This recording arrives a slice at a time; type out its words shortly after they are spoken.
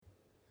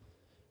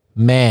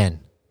Man,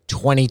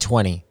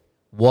 2020.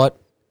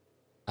 What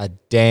a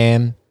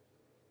damn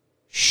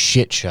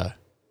shit show.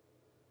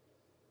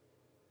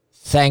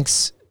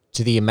 Thanks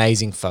to the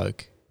amazing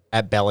folk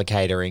at Bella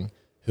Catering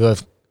who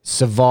have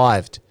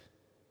survived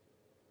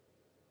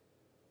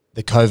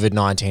the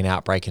COVID-19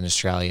 outbreak in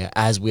Australia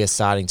as we are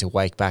starting to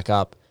wake back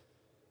up,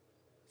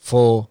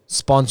 for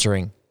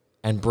sponsoring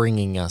and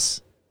bringing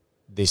us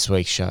this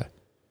week's show.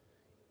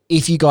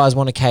 If you guys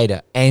want to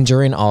cater and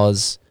you're in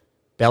Oz,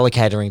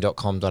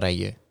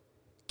 bellacatering.com.au.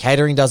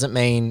 Catering doesn't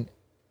mean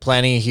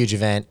planning a huge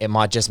event. It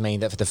might just mean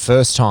that for the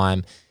first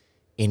time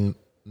in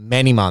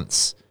many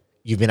months,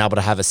 you've been able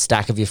to have a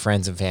stack of your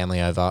friends and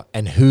family over,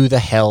 and who the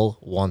hell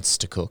wants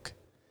to cook?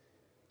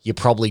 You're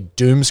probably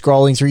doom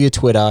scrolling through your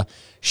Twitter,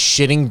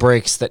 shitting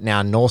bricks that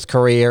now North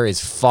Korea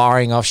is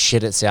firing off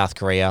shit at South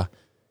Korea.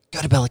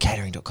 Go to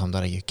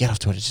bellacatering.com.au. Get off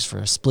Twitter just for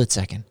a split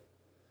second.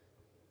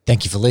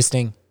 Thank you for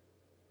listening.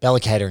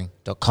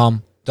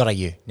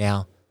 bellacatering.com.au.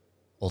 Now,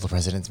 all the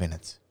President's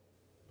Minutes.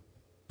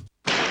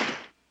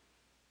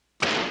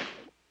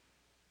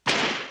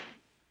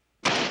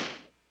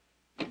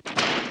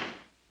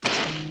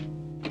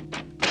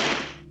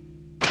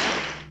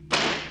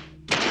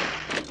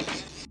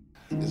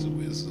 This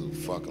is a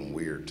fucking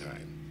weird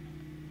time.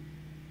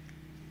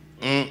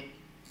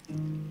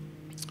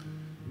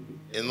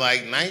 In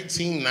like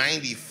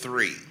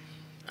 1993,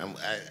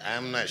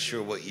 I'm not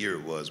sure what year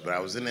it was, but I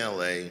was in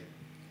LA.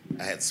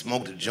 I had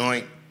smoked a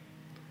joint,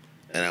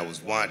 and I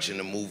was watching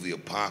the movie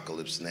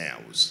Apocalypse Now.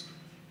 It was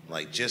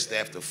like just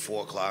after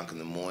 4 o'clock in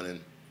the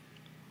morning.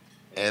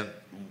 And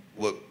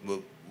what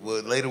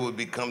later would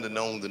become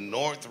known, the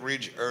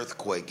Northridge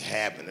earthquake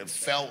happened. It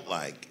felt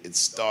like it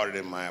started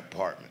in my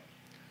apartment.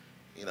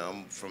 You know,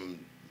 I'm from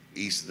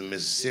east of the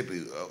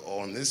Mississippi.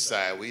 On this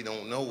side, we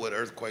don't know what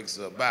earthquakes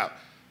are about.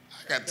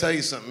 I gotta tell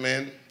you something,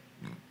 man.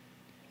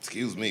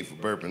 Excuse me for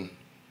burping.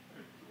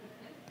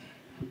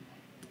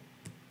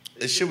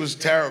 This shit was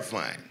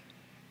terrifying.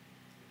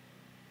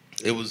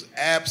 It was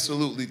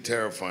absolutely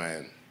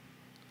terrifying.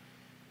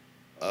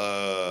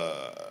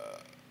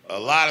 A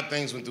lot of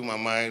things went through my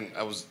mind.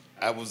 I was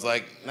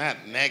like,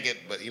 not naked,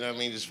 but you know what I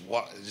mean,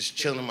 just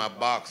chilling in my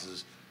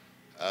boxes.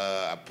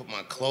 I put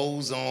my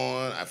clothes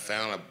on. I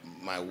found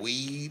my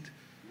weed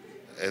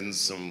and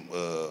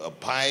a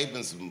pipe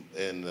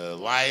and a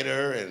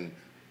lighter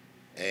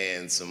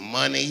and some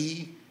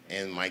money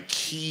and my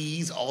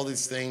keys. All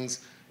these things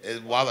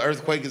while the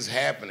earthquake is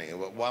happening.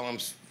 While I'm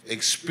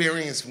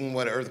experiencing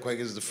what an earthquake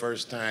is the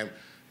first time,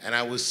 and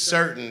I was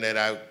certain that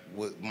I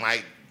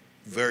might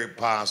very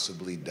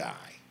possibly die.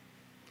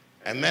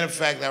 As a matter of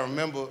fact, I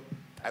remember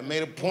I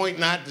made a point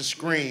not to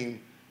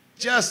scream,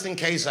 just in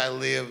case I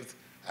lived.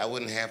 I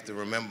wouldn't have to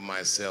remember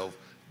myself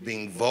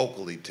being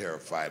vocally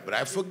terrified. But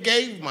I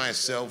forgave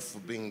myself for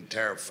being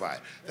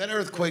terrified. That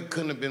earthquake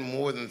couldn't have been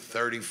more than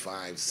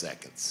 35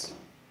 seconds.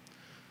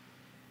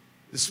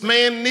 This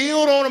man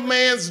kneeled on a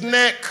man's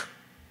neck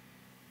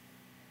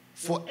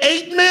for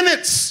 8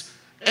 minutes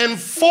and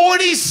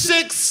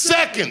 46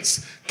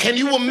 seconds. Can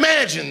you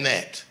imagine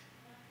that?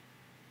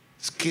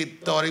 This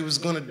kid thought he was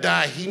gonna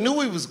die. He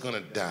knew he was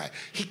gonna die.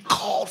 He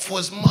called for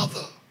his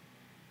mother.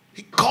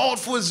 He called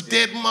for his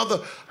dead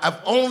mother. I've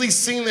only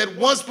seen that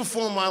once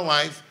before in my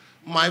life.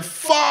 My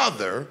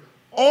father,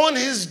 on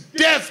his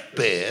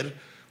deathbed,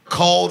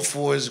 called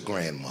for his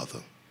grandmother.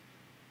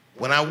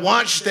 When I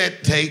watched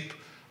that tape,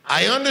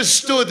 I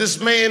understood this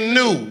man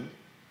knew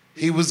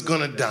he was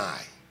gonna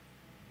die.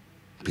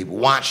 People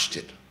watched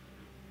it.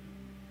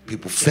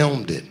 People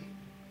filmed it.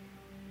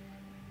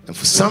 And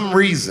for some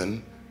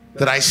reason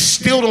that I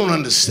still don't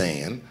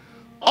understand,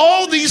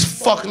 all these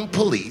fucking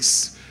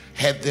police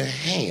had their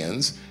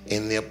hands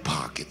in their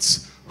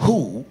pockets.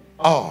 Who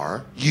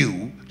are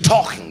you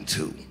talking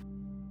to?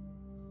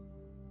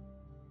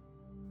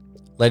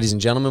 Ladies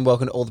and gentlemen,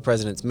 welcome to All the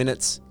President's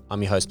Minutes.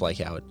 I'm your host, Blake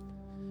Howard.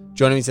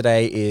 Joining me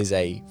today is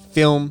a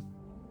film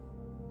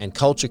and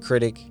culture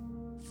critic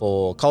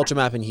for Culture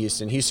Map in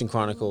Houston, Houston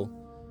Chronicle,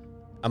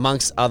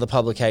 amongst other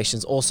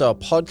publications. Also a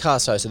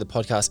podcast host of the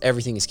podcast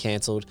Everything is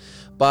Cancelled.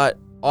 But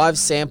I've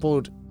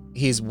sampled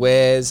his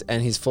wares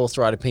and his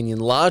forthright opinion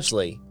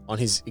largely on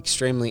his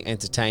extremely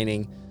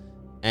entertaining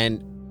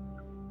and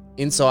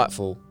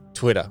insightful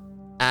Twitter,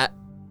 at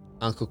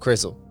Uncle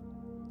Crizzle.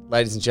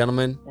 Ladies and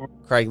gentlemen,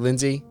 Craig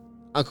Lindsay,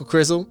 Uncle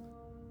Crizzle,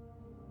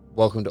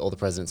 welcome to All the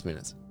President's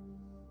Minutes.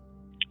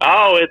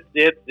 Oh,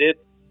 it's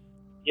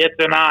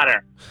an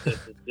honor.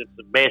 It's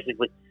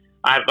basically,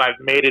 I've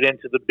made it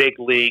into the big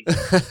league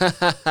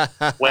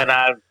when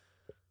I'm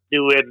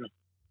doing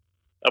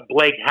a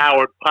Blake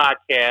Howard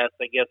podcast.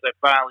 I guess I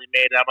finally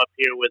made it. I'm up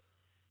here with,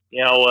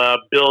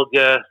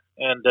 Bilga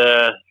and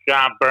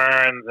John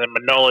Burns and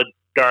Manola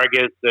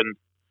Dargis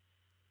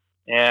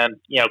and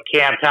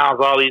Cam Towns,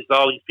 all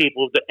these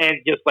people,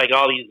 and just like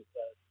all these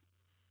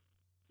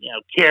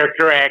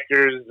character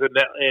actors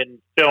and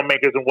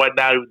filmmakers and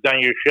whatnot who've done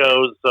your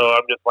shows. So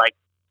I'm just like,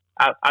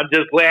 I'm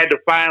just glad to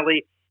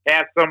finally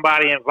have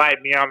somebody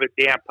invite me on their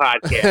damn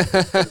podcast.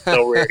 It's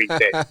so rare these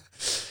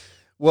days.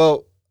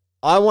 Well,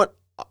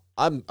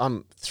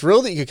 I'm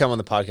thrilled that you could come on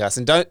the podcast,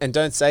 and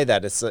don't say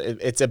that.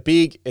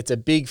 It's a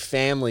big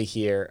family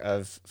here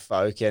of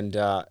folk, and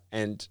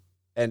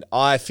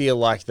I feel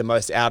like the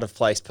most out of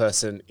place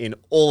person in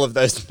all of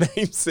those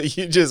names that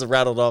you just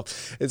rattled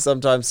off. It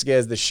sometimes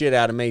scares the shit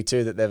out of me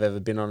too that they've ever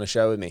been on a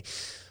show with me.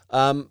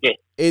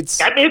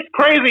 It's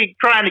crazy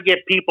trying to get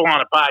people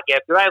on a podcast.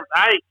 I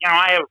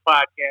have a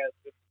podcast.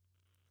 And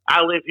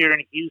I live here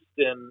in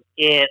Houston,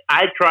 and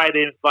I try to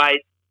invite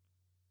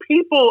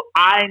people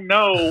I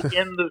know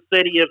in the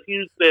city of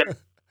Houston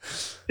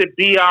to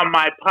be on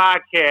my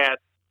podcast,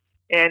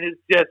 and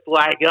it's just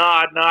like,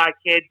 oh no, I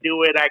can't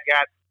do it. I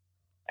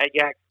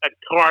got a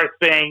car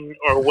thing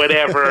or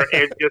whatever,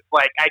 and just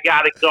like I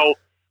gotta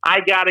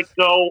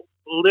go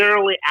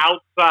literally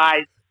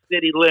outside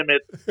city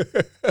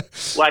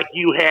limits, like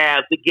you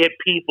have to get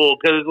people,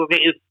 because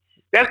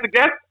that's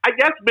I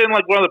guess been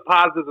like one of the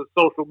positives of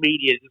social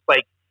media, just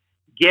like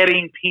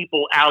getting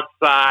people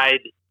outside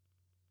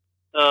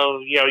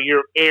of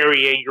your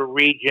area, your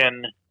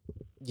region,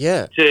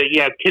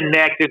 to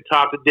connect and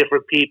talk to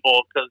different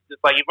people. Because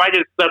it's like if I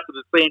just stuck to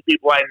the same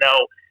people I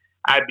know,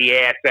 I'd be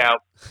ass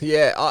out.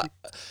 Yeah,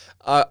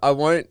 I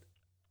won't.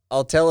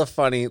 I'll tell a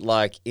funny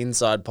like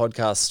inside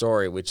podcast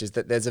story, which is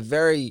that there's a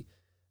very,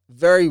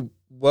 very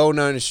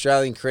well-known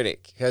Australian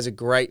critic who has a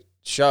great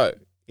show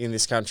in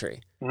this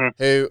country,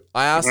 who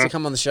I asked to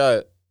come on the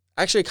show.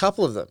 Actually, a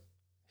couple of them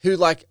who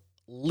like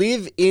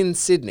live in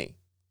Sydney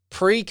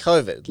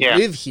pre-COVID,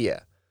 live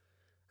here.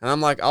 And I'm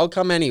like, I'll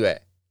come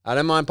anywhere. I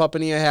don't mind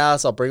popping to your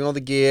house. I'll bring all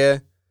the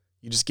gear.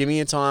 You just give me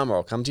your time, or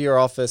I'll come to your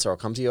office, or I'll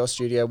come to your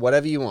studio,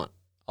 whatever you want.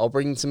 I'll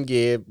bring some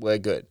gear. We're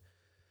good.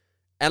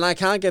 And I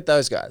can't get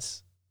those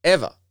guys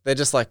ever. They're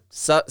just like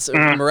so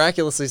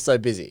miraculously so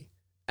busy.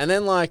 And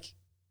then like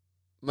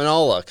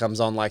Manola comes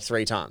on like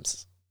 3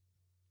 times.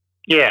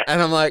 Yeah.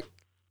 And I'm like,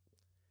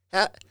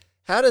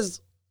 how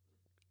does,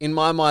 in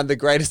my mind, the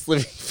greatest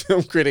living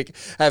film critic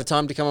have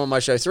time to come on my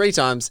show 3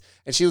 times,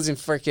 and she lives in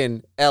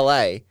freaking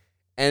LA,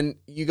 and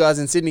you guys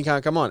in Sydney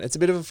can't come on? It's a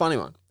bit of a funny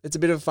one. But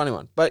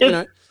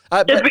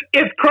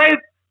it's crazy.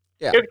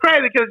 Yeah. It's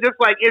crazy because just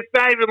like it's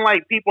not even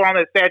like people on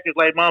that statue,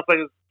 like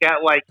motherfuckers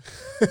got like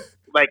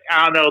like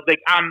I don't know,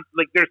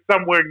 they're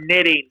somewhere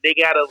knitting. They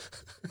gotta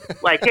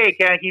like, hey,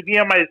 can I keep you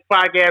on my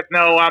podcast?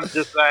 No, I'm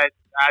just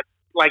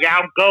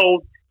I'll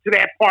go to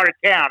that part of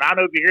town. I don't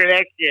know if you hear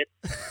that shit.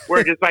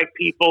 Where just like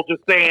people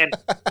just saying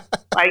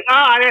like,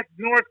 that's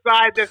north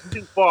side, that's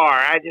too far.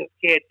 I just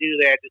can't do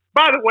that.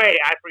 By the way,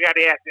 I forgot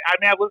to ask you. I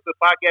mean, I listen to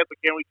the podcast, but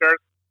can we curse?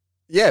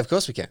 Yeah, of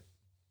course we can.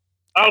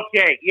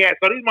 Okay, yeah.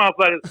 So these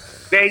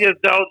motherfuckers, they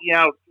just don't,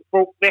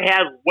 they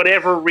have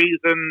whatever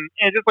reason,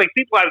 and just like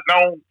people I've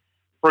known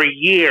for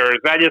years.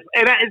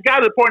 It's got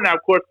to the point now,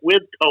 of course,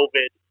 with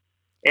COVID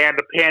and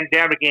the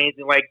pandemic and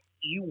anything, like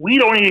we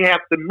don't even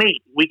have to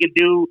meet. We can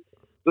do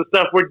the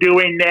stuff we're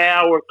doing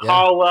now, or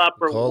call up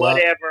or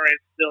whatever, and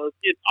still,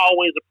 it's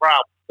always a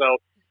problem. So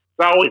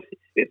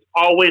it's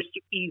always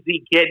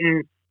easy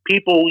getting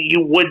people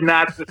you would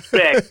not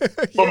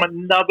suspect from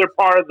another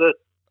part of the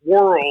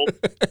world,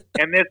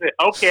 and they say,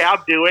 okay,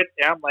 I'll do it.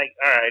 And I'm like,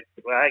 all right,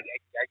 well, I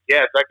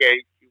guess, okay,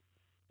 you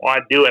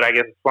want to do it, I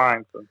guess it's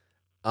fine. So.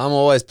 I'm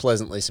always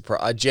pleasantly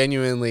surprised. I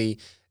genuinely,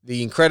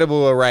 the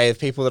incredible array of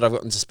people that I've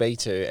gotten to speak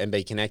to and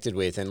be connected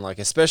with, and like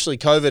especially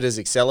COVID has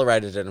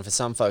accelerated it, and for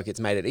some folk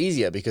it's made it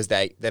easier because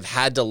they've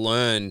had to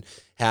learn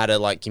how to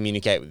like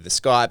communicate with the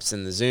Skypes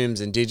and the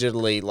Zooms and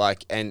digitally,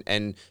 like,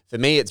 and for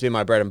me it's been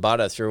my bread and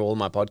butter through all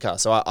my podcasts.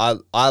 So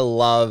I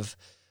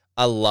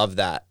love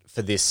that.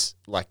 For this,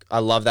 like, I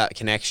love that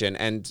connection,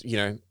 and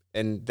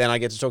and then I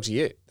get to talk to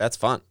you. That's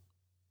fun.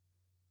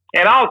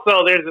 And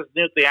also, there's this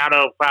new thing. I don't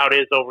know how it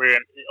is over in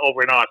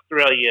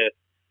Australia,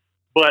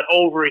 but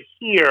over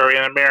here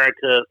in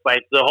America,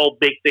 like the whole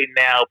big thing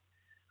now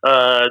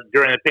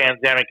during the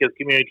pandemic is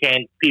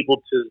communicating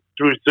people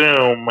through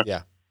Zoom.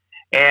 Yeah.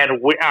 And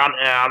I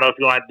don't know if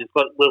you want to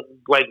discuss,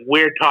 like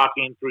we're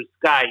talking through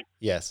Skype.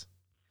 Yes.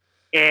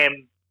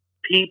 And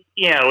people,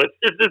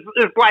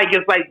 it's like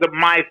the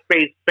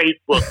MySpace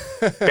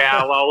Facebook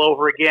battle all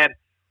over again,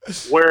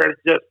 where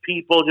it's just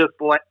people just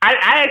like I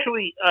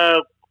actually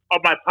on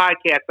my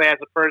podcast I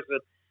asked a person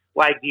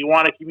like, do you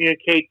want to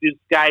communicate through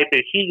Skype?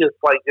 And she just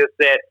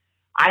said,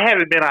 I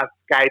haven't been on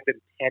Skype in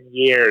 10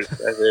 years.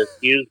 I said,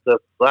 excuse the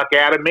fuck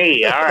out of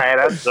me. All right,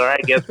 I'm sorry.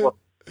 I guess we'll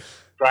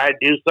try to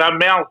do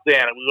something else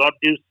then. We won't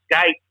do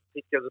Skype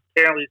because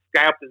apparently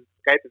Skype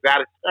is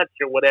out of touch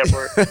or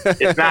whatever.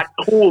 It's not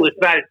cool. It's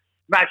not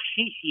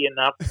shishi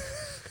enough.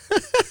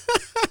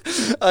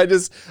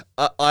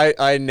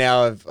 I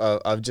now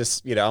I've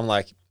just, I'm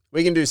like,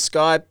 we can do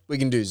Skype, we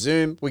can do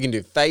Zoom, we can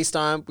do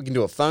FaceTime, we can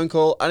do a phone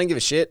call. I don't give a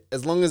shit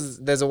as long as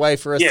there's a way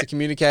for us to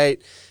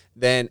communicate.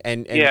 Then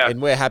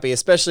and we're happy,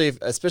 especially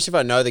if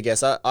I know the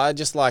guests. I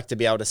just like to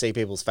be able to see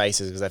people's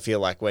faces because I feel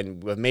like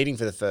when we're meeting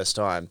for the first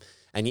time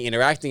and you're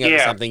interacting over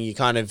something, you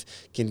kind of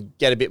can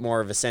get a bit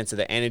more of a sense of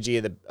the energy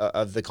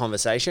of the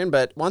conversation.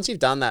 But once you've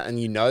done that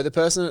and you know the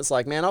person, it's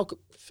like, man,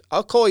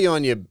 I'll call you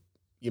on your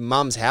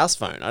mum's house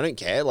phone. I don't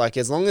care. Like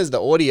as long as the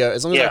audio,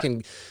 as long as I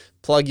can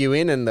plug you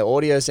in and the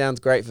audio sounds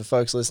great for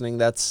folks listening,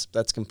 that's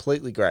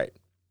completely great.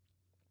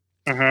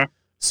 Mm-hmm.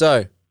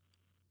 So,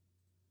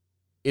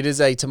 it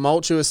is a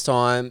tumultuous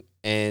time,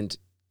 and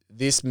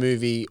this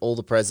movie, All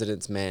the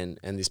President's Men,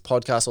 and this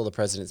podcast, All the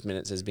President's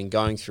Minutes, has been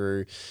going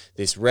through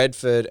this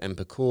Redford and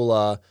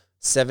Pakula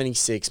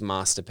 76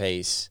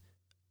 masterpiece.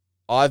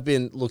 I've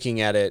been looking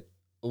at it,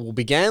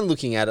 began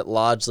looking at it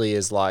largely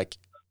as like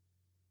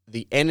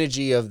the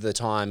energy of the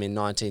time in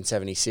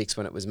 1976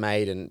 when it was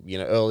made, and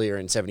earlier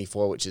in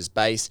 74, which is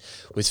base,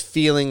 was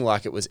feeling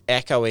like it was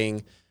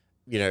echoing,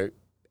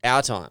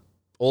 our time.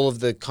 All of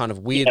the kind of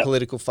weird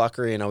political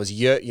fuckery, and I was,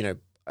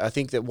 I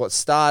think that what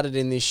started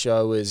in this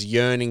show was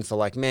yearning for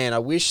like, man, I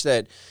wish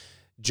that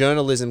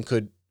journalism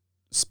could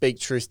speak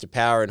truth to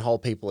power and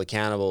hold people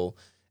accountable.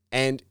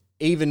 And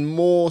even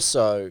more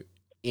so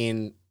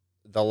in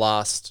the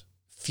last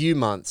few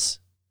months,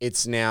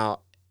 it's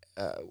now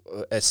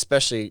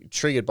especially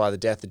triggered by the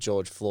death of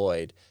George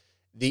Floyd,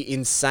 the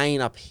insane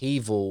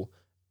upheaval,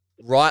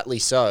 rightly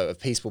so, of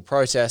peaceful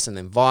protests and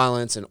then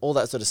violence and all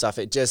that sort of stuff.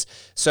 It just,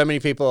 so many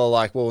people are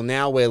like, well,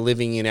 now we're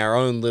living in our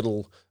own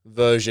little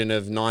version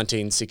of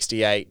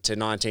 1968 to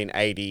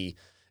 1980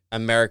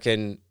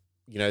 American,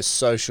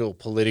 social,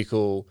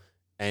 political,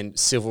 and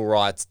civil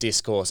rights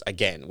discourse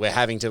again. We're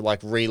having to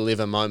like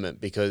relive a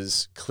moment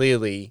because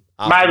clearly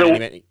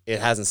it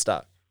hasn't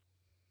stuck.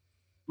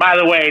 By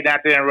the way,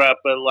 not to interrupt,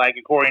 but like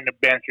according to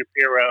Ben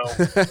Shapiro,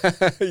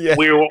 Yeah.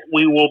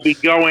 we will be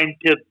going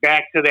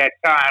back to that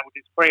time,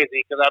 which is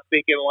crazy because I'm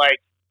thinking like,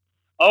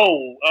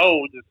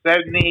 the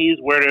 70s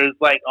where there's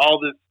like all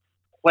this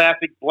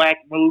classic black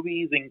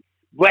movies and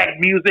black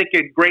music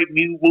and great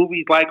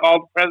movies like All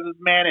the President's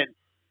Men and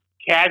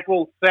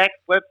Casual Sex.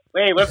 Let's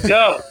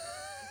go.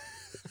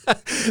 I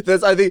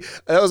think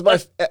that was my.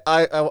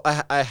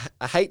 I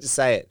hate to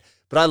say it,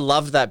 but I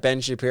loved that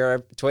Ben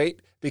Shapiro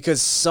tweet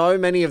because so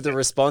many of the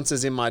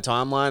responses in my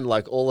timeline,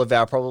 like all of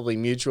our probably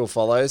mutual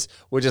follows,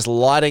 were just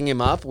lighting him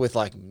up with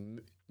like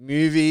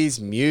movies,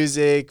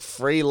 music,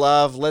 free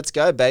love. Let's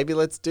go, baby.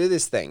 Let's do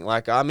this thing.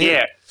 Like I'm in.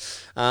 Yeah.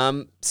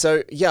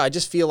 So yeah, I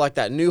just feel like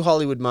that new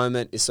Hollywood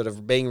moment is sort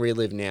of being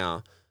relived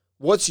now.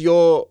 What's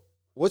your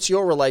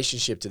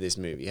relationship to this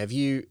movie? Have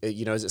you,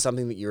 is it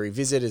something that you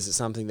revisit? Is it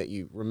something that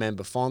you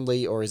remember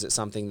fondly, or is it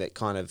something that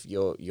kind of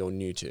you're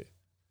new to?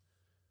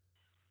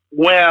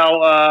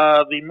 Well,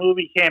 the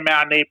movie came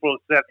out in April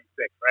of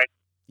 76, right?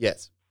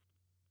 Yes.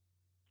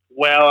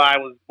 Well, I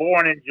was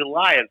born in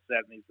July of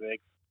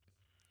 76.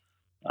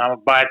 I'm a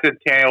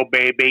bicentennial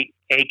baby,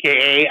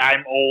 a.k.a.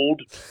 I'm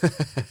old.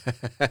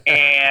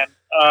 And,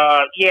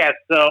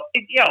 so,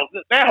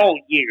 that whole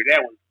year,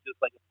 that was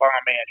just like a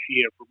bomb-ass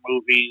year for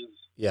movies.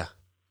 Yeah.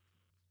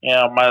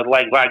 My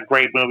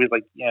great movies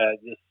like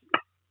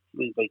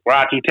like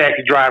Rocky,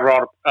 Taxi Driver,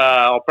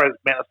 All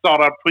President's Men,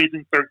 Assault on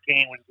Precinct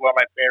 13, which is one of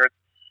my favorites.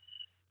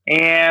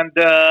 And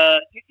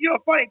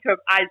funny because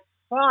I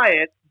saw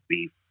it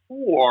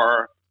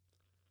before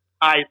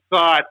I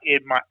saw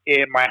it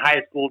in my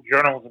high school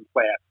journalism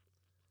class,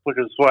 which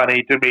was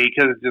funny to me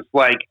because it's just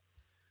like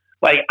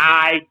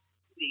I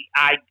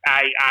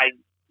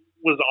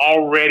was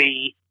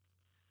already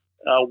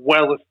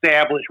well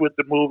established with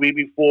the movie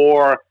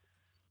before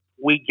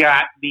we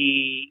got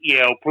the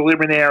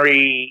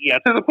preliminary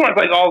because of course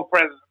like All the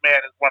President's Men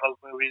is one of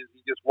those movies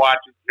you just watch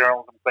in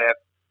journalism class.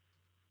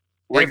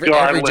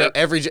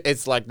 Every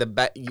it's like the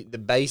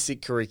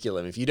basic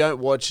curriculum. If you don't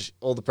watch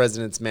All the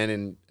President's Men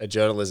in a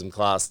journalism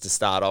class to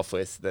start off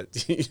with,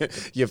 that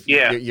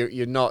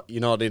you're not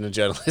in a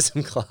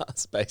journalism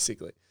class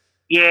basically.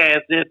 Yeah,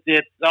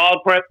 it's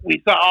all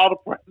we saw All the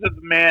President's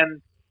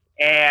Men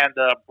and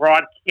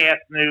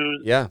broadcast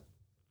news. Yeah.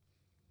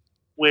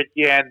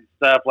 And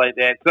stuff like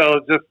that. I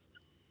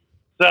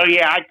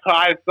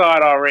saw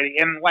it already,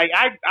 and like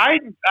I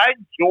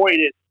enjoyed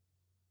it.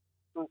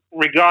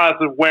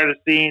 Regardless of where to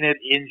seeing it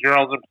in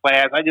journalism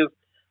class, I just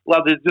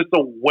love it. It's just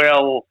a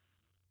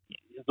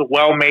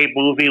well-made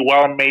movie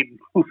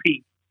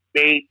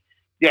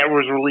that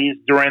was released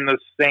during the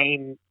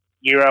same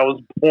year I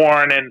was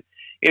born, and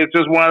it's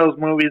just one of those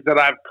movies that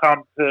I've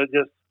come to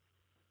just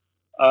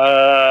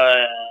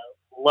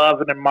love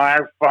and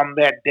admire from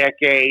that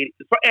decade.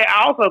 And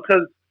also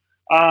because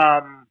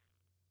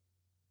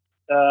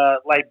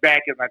like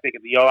back in I think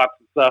in the aughts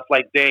and stuff,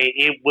 like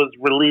it was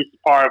released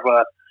part of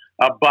a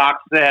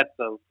box set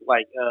of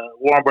like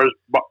Warner Bros.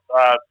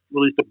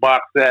 Released a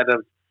box set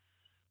of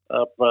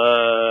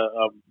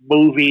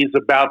movies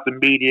about the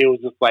media. It was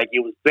just like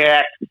it was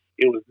that,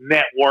 it was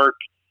network,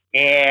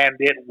 and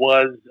it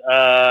was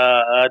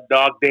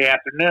Dog Day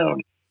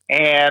Afternoon.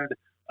 And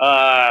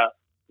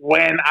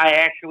when I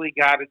actually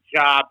got a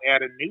job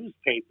at a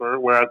newspaper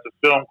where I was a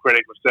film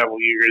critic for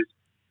several years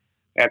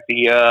at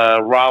the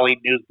Raleigh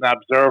News and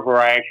Observer,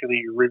 I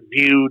actually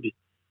reviewed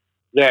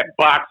that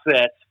box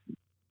set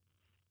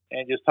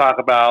and just talk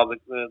about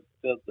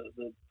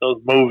those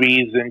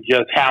movies and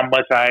just how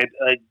much I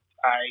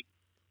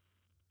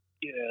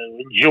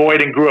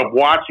enjoyed and grew up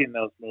watching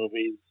those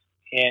movies,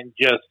 and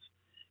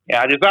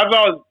I was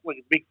always like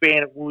a big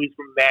fan of movies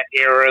from that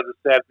era, the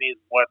 70s and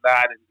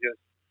whatnot, and just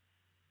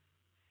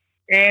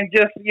And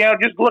just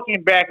just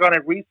looking back on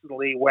it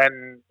recently,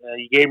 when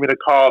you gave me the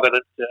call that I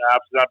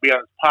was going to be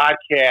on this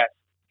podcast,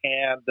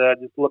 and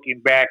just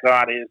looking back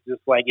on it, it's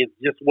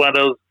just one of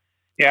those.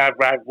 Yeah,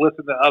 I've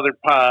listened to other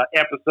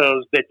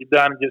episodes that you've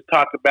done, and just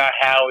talk about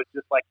how it's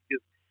just like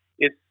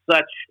it's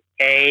such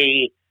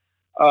a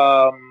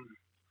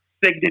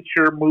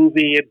signature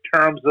movie in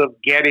terms of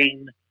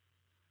getting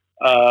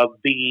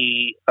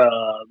the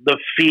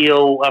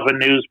feel of a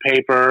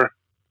newspaper.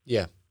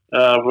 Yeah.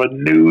 Of a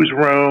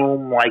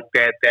newsroom, like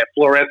that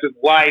fluorescent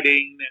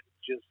lighting, and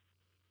just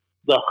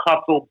the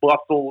hustle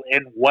bustle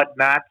and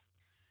whatnot.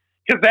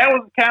 Because that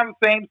was kind of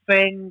the same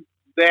thing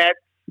that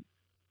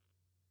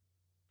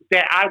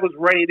I was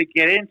ready to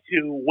get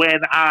into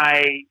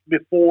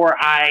before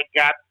I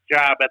got the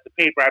job at the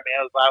paper. I mean,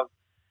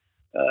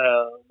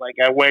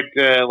 I went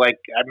I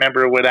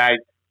remember when I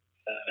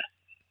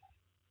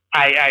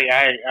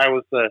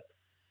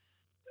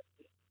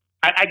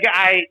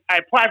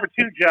applied for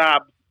 2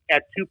 jobs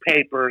at 2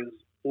 papers,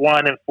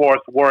 one in Fort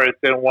Worth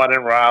and one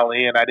in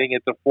Raleigh, and I didn't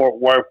get the Fort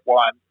Worth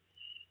one.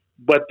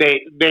 But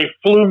they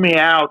flew me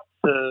out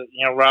to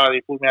Raleigh,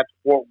 they flew me out to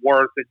Fort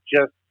Worth, and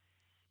just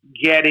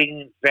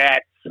getting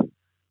that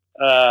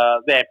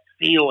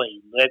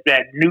feeling,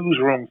 that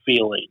newsroom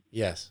feeling.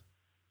 Yes.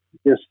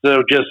 Just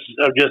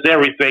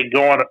everything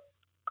going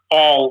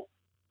all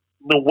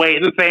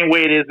the same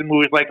way it is in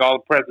movies like All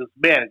the President's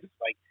Men. It's just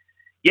like,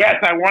 yes,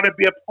 I want to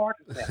be a part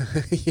of that.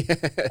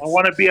 Yes. I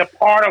want to be a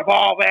part of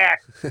all that.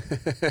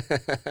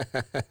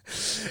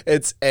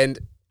 And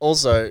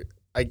also,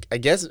 I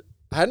guess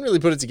I hadn't really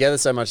put it together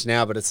so much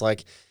now, but it's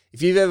like,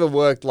 if you've ever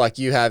worked like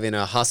you have in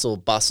a hustle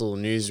bustle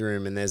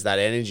newsroom and there's that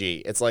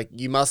energy, it's like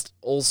you must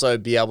also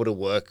be able to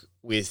work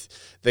with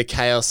the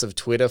chaos of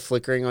Twitter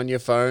flickering on your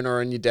phone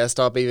or on your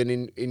desktop,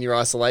 even in your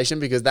isolation,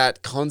 because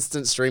that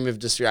constant stream of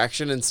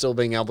distraction and still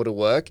being able to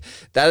work,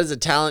 that is a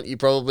talent you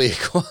probably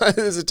acquired.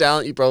 There's a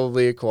talent you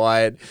probably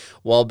acquired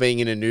while being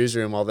in a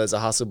newsroom, while there's a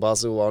hustle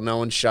bustle, while no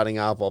one's shutting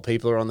up, while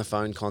people are on the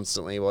phone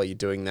constantly while you're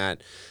doing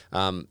that.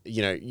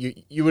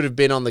 You would have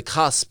been on the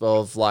cusp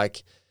of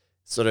like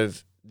sort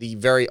of the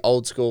very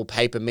old school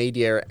paper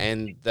media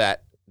and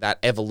that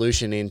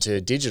evolution into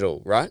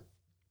digital, right?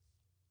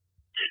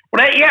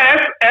 Well,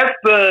 that's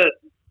the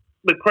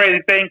crazy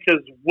thing,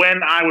 because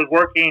when I was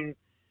working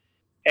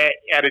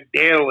at a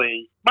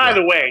daily, by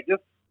the way,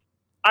 it's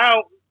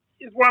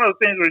one of those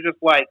things where it's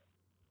just like,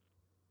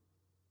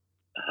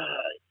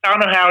 I don't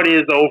know how it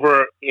is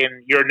over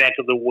in your neck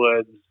of the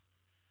woods,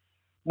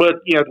 but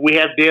we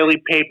have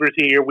daily papers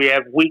here, we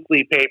have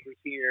weekly papers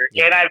here,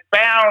 and I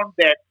found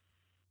that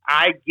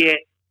I get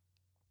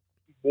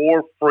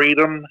more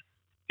freedom,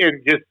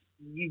 and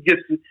you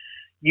just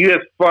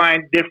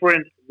find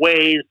different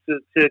ways to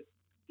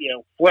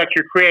flex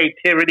your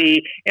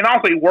creativity, and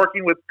also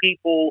working with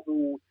people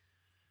who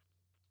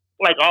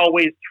like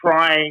always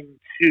trying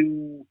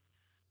to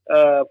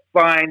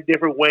find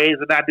different ways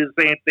to not do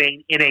the same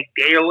thing in a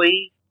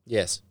daily.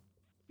 Yes.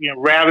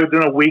 Rather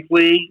than a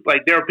weekly.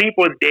 Like there are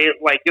people in daily,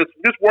 like just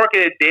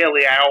working it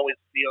daily. I always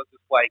feel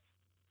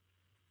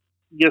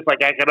just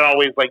like I could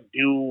always like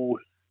do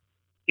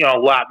a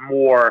lot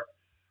more.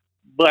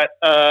 But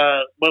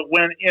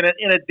when in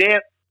a day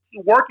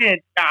working,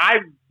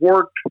 I've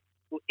worked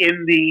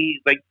in the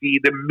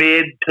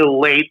mid to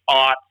late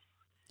aughts.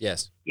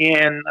 Yes.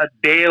 In a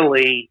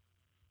daily,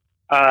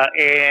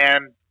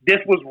 and this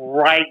was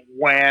right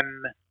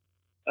when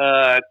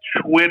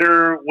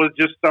Twitter was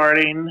just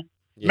starting.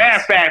 Yes. Matter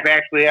of fact,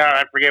 actually,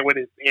 I forget what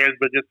it is,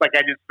 but just like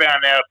I just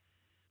found out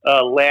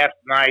last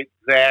night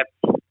that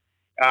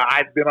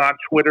I've been on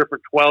Twitter for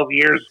 12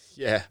 years.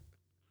 Yeah.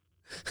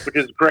 Which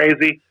is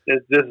crazy.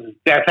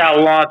 That's how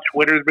long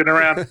Twitter's been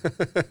around.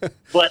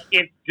 But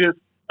it just,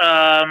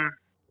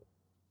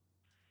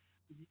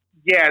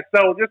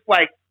 so just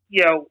like,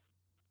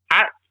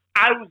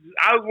 I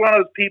was one of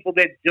those people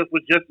that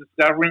was just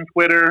discovering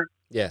Twitter.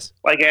 Yes.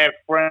 Like I have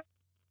friends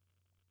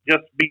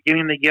just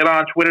beginning to get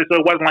on Twitter, so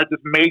it wasn't like this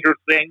major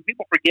thing.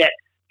 People forget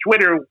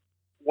Twitter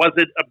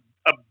wasn't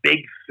a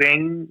big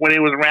thing when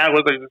it was around.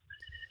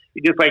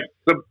 It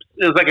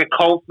was like a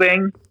cult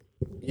thing.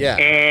 Yeah.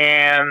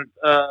 And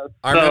I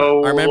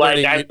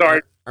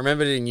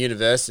remember in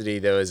university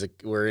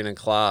we're in a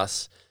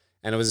class,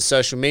 and it was a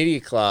social media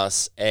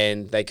class,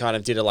 and they kind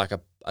of did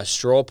a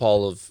straw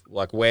poll of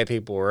like where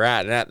people were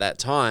at, and at that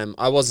time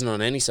I wasn't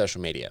on any social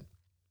media.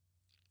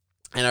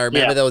 And I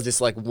remember there was this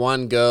like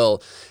one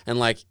girl, and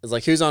like it was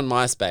like, who's on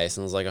MySpace? And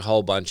it was like a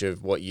whole bunch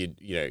of what you'd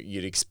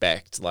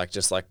expect, like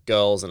just like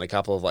girls and a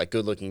couple of like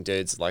good looking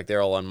dudes, like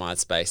they're all on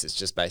MySpace. It's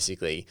just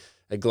basically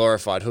a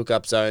glorified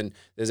hookup zone.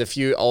 There's a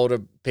few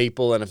older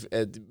people and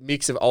a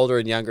mix of older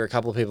and younger. A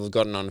couple of people have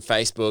gotten on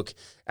Facebook,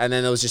 and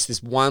then there was just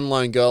this one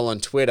lone girl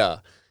on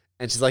Twitter.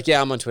 And she's like,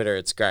 yeah, I'm on Twitter.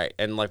 It's great.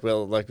 And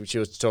she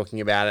was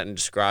talking about it and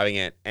describing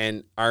it.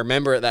 And I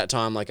remember at that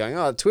time like going,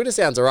 oh, Twitter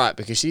sounds all right,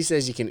 because she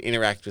says you can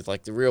interact with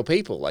like the real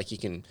people. Like you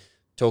can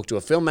talk to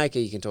a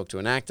filmmaker, you can talk to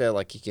an actor,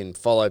 like you can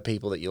follow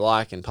people that you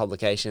like and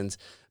publications.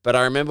 But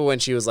I remember when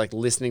she was like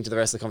listening to the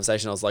rest of the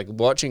conversation, I was like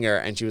watching her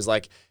and she was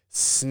like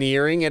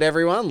sneering at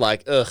everyone,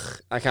 like, ugh,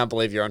 I can't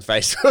believe you're on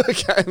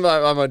Facebook.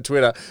 I'm on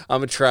Twitter.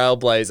 I'm a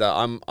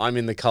trailblazer. I'm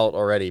in the cult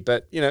already.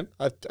 But, you know,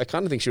 I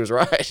kind of think she was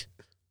right.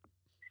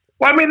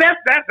 Well, I mean, that's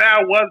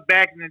how it was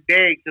back in the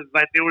day, because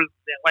like there was,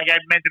 like I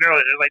mentioned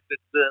earlier, like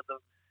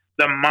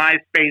the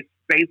MySpace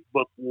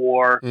Facebook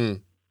war,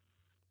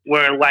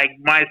 where like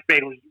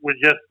MySpace was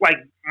just like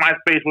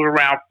MySpace was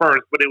around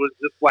first, but it was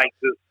just like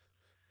this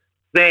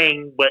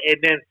thing. And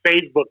then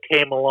Facebook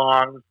came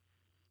along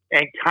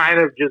and kind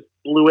of just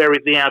blew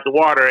everything out the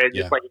water, and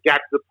just like it got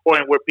to the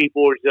point where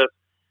people were just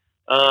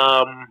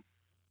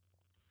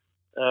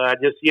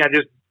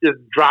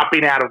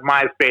dropping out of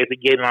MySpace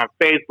and getting on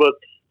Facebook.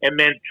 And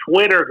then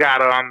Twitter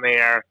got on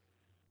there,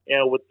 you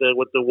know, with the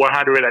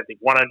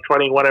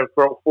 120,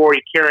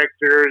 140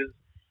 characters.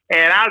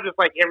 And I was just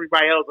like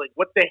everybody else, like,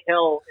 what the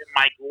hell am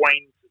I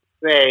going to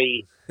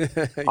say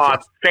on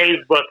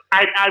Facebook?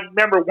 I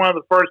remember one of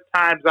the first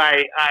times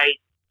I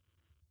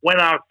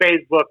went on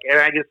Facebook and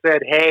I just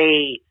said,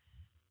 hey,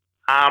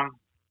 I'm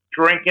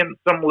drinking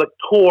some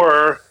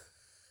liqueur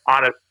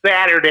on a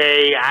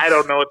Saturday. I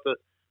don't know what the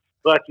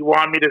fuck you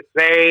want me to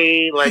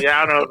say. Like,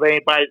 I don't know if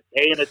anybody's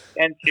paying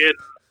attention.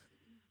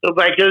 It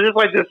was just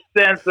like this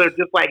sense of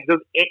just like,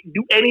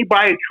 do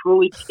anybody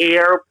truly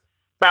care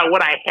about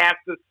what I have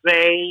to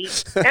say?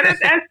 And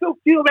I still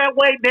feel that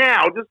way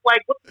now. Just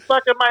like, what the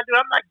fuck am I doing?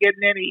 I'm not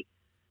getting any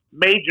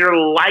major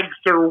likes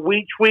or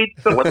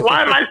retweets. So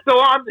why am I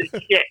still on this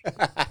shit?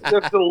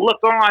 Just to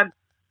look on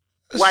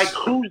like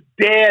who's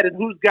dead and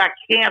who's got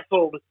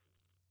canceled.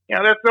 You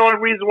know, that's the only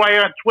reason why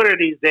you're on Twitter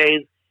these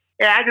days.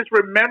 And I just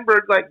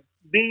remembered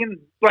being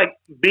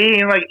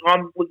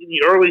on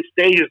the early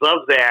stages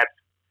of that,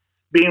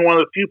 being one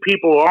of the few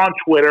people on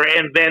Twitter,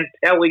 and then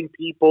telling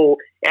people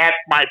at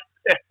my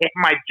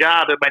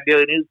job at my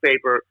daily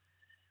newspaper,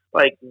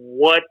 like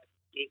what,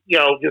 you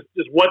know, just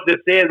what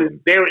this is,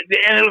 and it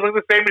was like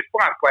the same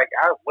response, like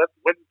what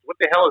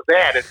the hell is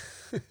that?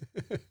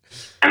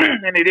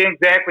 And they didn't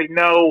exactly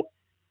know,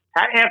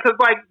 because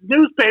like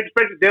newspapers,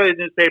 especially daily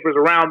newspapers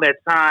around that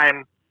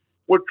time,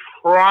 were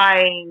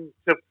trying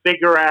to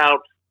figure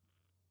out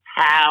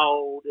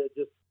how to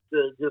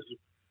just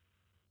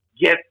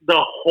get the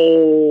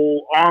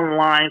whole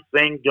online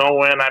thing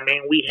going. I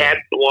mean, we had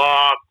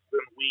blogs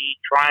and we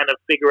trying to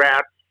figure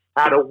out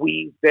how to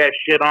weave that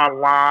shit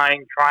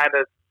online, trying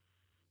to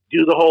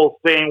do the whole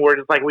thing where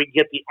it's like we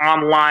get the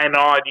online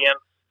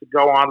audience to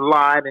go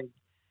online and,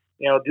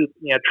 you know,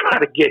 try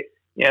to get,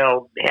 you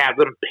know, have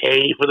them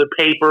pay for the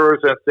papers,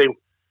 and say,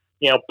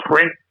 you know,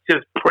 print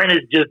is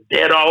just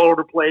dead all over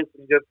the place,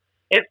 and just,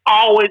 it's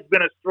always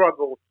been a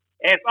struggle.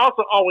 And it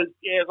was always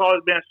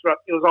a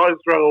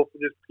struggle for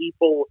just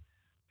people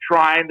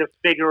trying to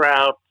figure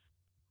out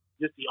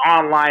just the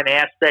online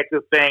aspect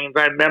of things.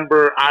 I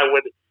remember I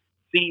would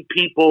see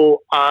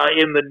people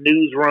in the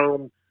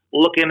newsroom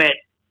looking at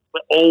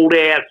old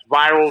ass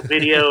viral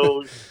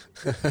videos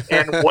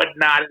and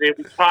whatnot. They'd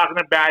be talking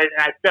about it,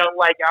 and I felt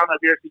like, I don't know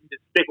if you've ever seen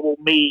Despicable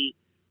Me,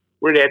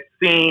 where that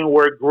scene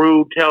where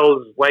Gru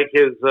tells like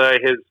his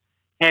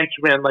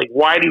henchmen, like,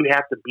 why do you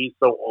have to be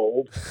so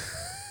old?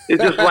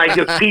 It's just like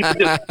just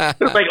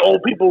like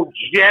old people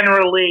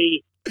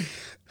generally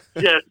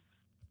just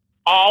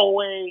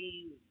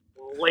always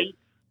late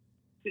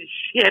to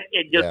shit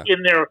and just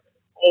in their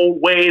old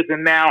ways.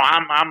 And now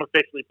I'm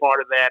officially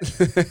part of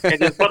that.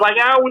 And but like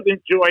I always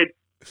enjoyed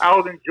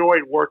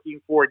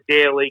working for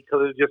Daily,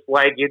 because it's just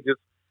like you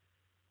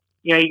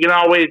can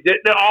always,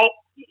 they're all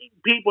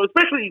people,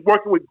 especially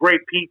working with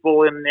great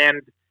people, and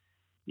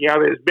you know,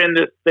 there's been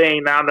this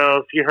thing, I don't know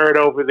if you heard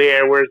over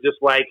there, where it's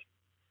just like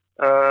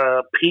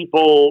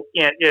people,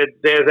 you know,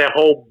 there's that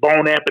whole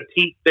Bon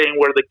Appetit thing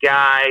where the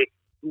guy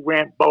who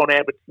ran Bon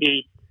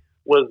Appetit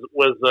was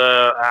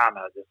I don't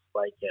know, just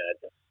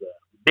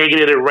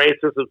bigoted and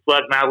racist and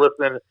fuck, not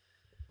listening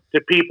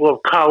to people of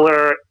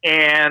color.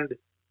 And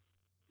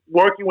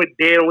working with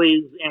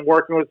dailies and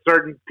working with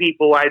certain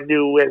people I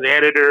knew as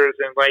editors,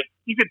 and like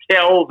you could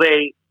tell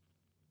they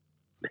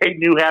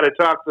knew how to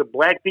talk to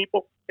black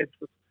people, it's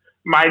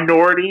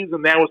minorities,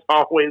 and that was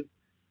always,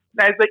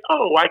 I was like,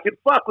 oh, I can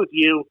fuck with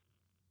you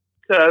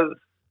because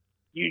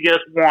you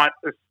just want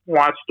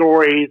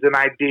stories and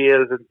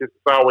ideas, and just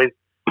always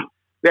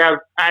that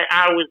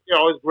I was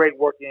always great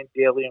working in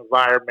daily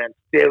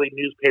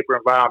newspaper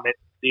environment,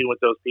 dealing with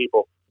those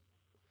people.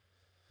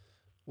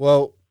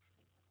 Well,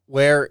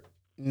 we're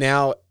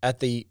now at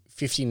the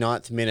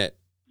 59th minute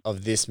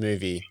of this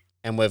movie,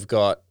 and we've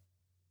got,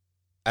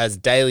 as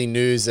daily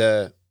news,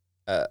 an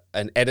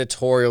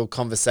editorial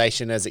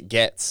conversation as it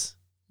gets.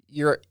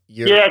 Yeah,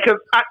 because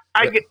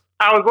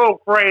I was a little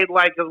afraid,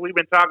 like, because we've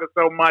been talking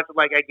so much,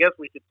 like, I guess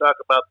we should talk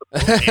about the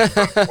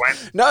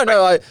movie.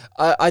 No,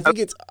 I think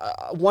it's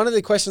one of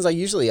the questions I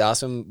usually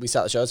ask when we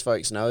start the show, as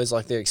folks know, is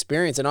like their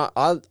experience, and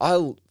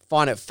I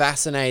find it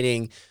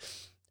fascinating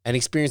an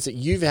experience that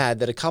you've had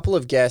that a couple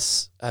of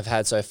guests have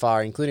had so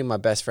far, including my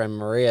best friend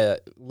Maria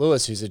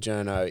Lewis, who's a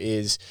journo,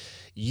 is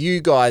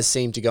you guys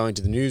seem to go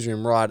into the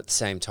newsroom right at the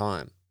same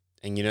time.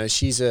 And, you know,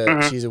 she's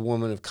a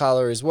woman of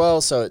color as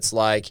well. So it's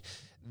like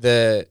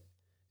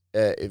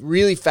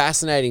really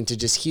fascinating to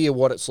just hear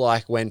what it's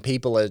like when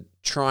people are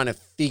trying to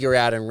figure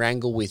out and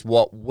wrangle with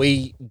what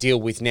we deal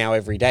with now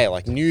every day.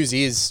 Like news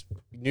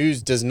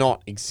does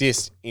not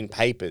exist in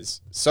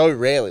papers so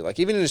rarely. Like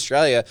even in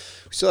Australia,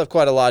 we still have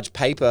quite a large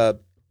paper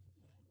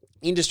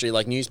industry.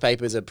 Like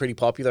newspapers are pretty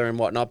popular and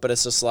whatnot, but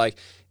it's just like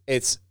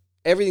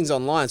everything's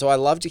online. So I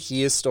love to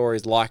hear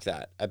stories like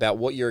that about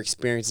what your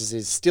experiences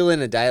is still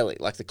in a daily,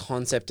 like the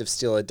concept of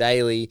still a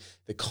daily,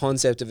 the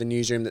concept of a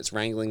newsroom that's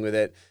wrangling with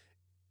it.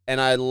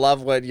 And I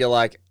love what you're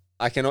like,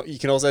 you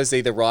can also see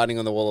the writing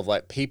on the wall of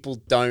like,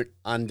 people don't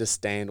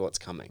understand what's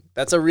coming.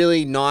 That's a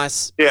really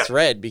nice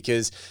thread,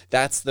 because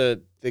that's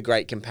the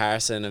great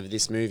comparison of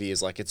this movie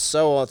is like, it's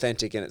so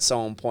authentic and it's so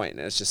on point.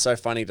 And it's just so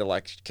funny to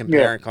like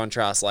compare and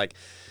contrast, like,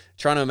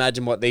 trying to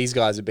imagine what these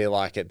guys would be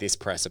like at this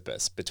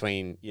precipice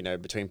between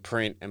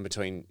print and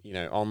between,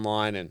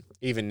 online and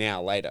even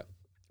now later.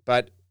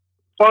 But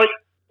well,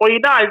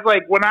 it's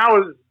like when I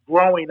was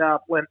growing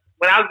up, when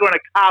I was going to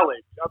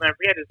college, I'll never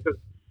forget this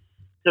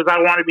because I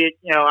want to be,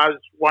 I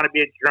want to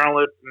be a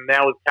journalist, and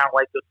that was kind of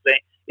like the thing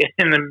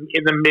in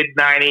the mid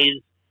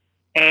 '90s.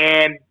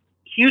 And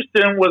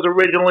Houston was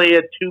originally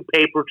a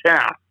 2-paper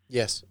town.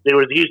 Yes, there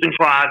was the Houston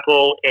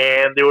Chronicle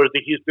and there was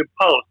the Houston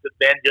Post, and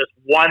then just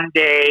one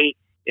day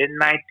in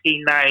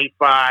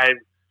 1995,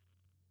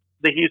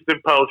 the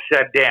Houston Post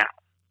shut down.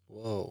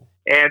 Whoa!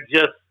 And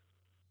that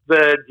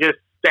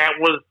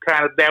was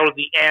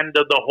the end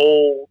of the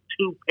whole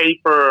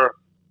 2-paper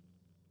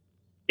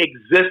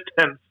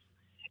existence.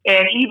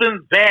 And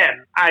even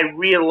then, I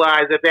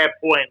realized at that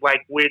point,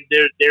 like,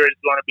 there is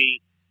going to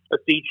be a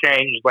sea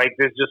change. Like,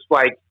 there's just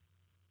like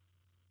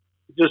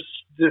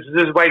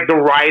the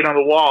writing on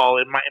the wall.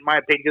 In my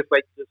opinion, just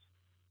like this,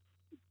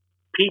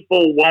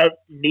 people won't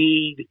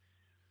need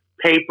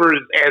papers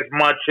as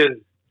much as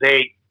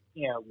they're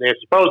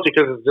supposed to,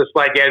 because it's just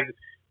like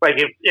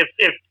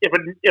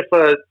if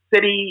a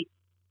city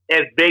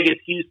as big as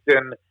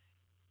Houston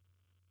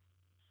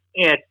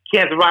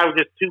can't survive with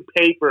just 2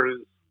 papers,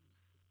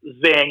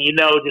 then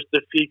just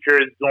the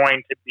future is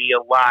going to be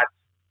a lot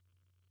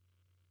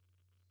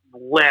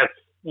less.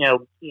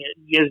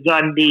 You're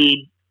going to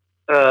need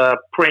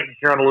print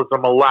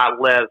journalism a lot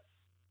less.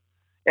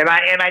 And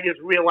I just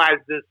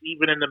realized this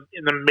even in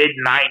the mid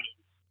 '90s.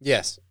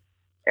 Yes.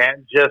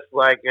 And just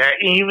like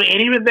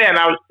even then,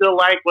 I was still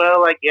like,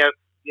 well, I guess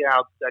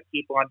I'll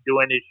keep on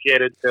doing this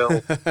shit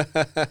until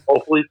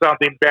hopefully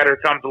something better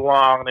comes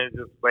along. And it's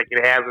just like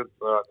it hasn't.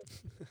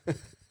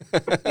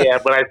 Yeah,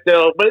 but it's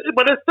still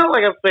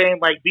like I'm saying,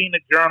 like being a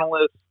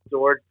journalist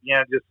or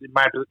just in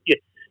my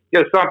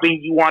just something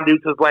you want to do,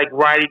 because like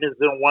writing is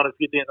one of the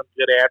few things I'm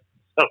good at.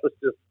 So it's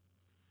just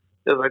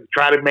like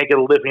try to make a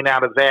living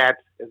out of that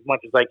as much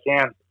as I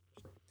can.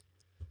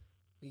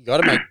 You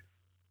got to make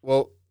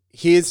well.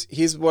 Here's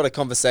what a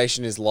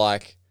conversation is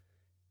like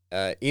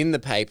in the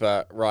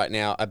paper right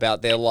now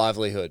about their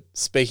livelihood.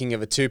 Speaking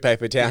of a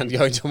 2-paper town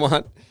going to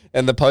one,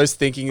 and the Post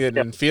thinking that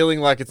and feeling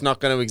like it's not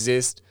going to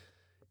exist.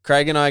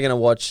 Craig and I are going to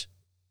watch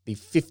the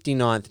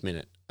 59th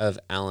minute of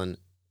Alan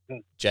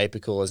J.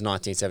 Pakula's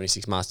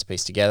 1976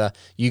 masterpiece together.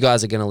 You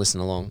guys are going to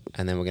listen along,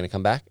 and then we're going to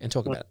come back and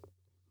talk about it.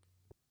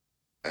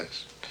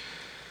 Yes.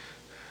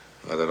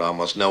 Well, that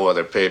almost no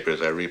other papers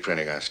are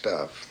reprinting our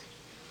stuff.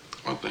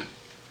 What then?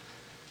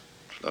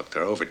 Look,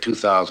 there are over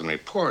 2,000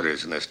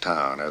 reporters in this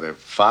town. Are there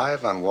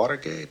 5 on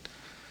Watergate?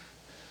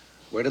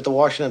 Where did the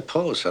Washington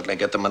Post suddenly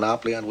get the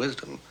monopoly on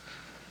wisdom?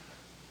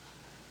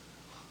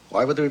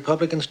 Why would the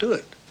Republicans do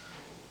it?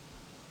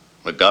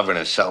 McGovern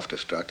is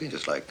self-destructing,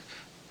 just like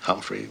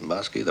Humphrey,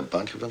 Muskie, the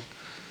bunch of them.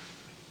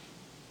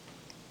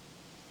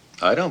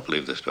 I don't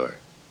believe the story.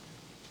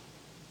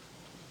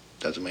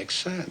 Doesn't make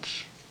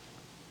sense.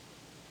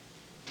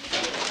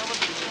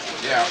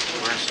 Yeah,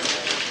 where's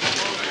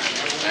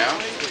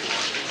now?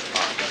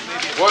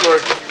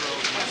 Woodward.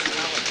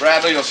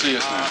 Bradley will see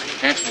us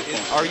now. Answer the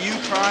phone. Are you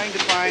trying to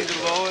find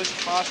the lowest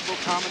possible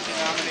common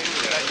denominator?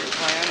 Is that your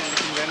plan in the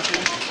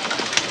convention?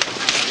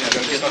 Yeah,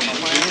 get the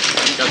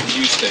got the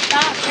U stick.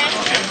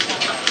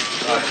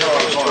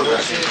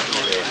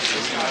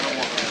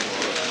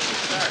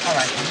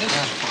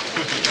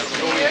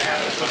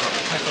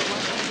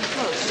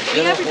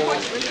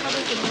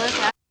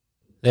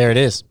 There it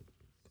is.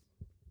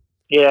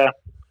 Yeah.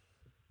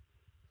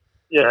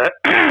 Yeah.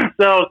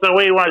 So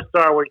where you want to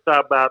start? We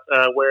talk about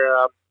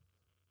where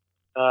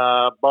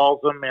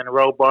Balsam and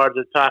Robards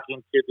are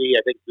talking to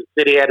I think the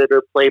city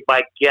editor, played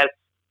by guest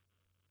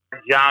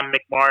John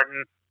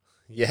McMartin.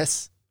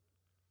 Yes.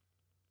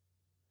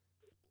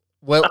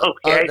 Well,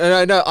 okay.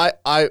 No.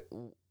 I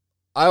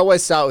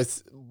always start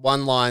with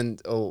one line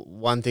or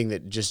one thing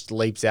that just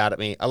leaps out at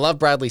me. I love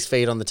Bradley's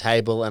feet on the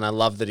table, and I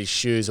love that his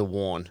shoes are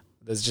worn.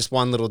 There's just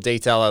one little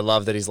detail I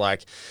love, that he's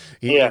like,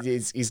 he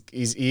is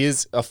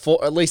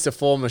at least a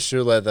former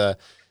shoe leather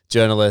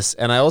journalists,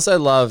 and I also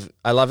love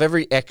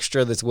every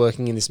extra that's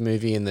working in this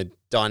movie in the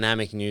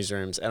dynamic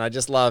newsrooms, and I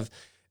just love.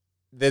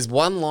 There's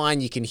one line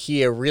you can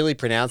hear really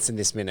pronounced in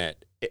this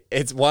minute.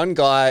 It's one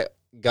guy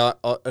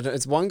or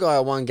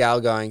one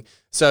gal going,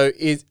 so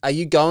are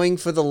you going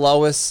for the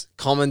lowest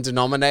common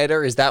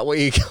denominator? Is that what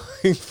you're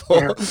going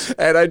for? Yeah.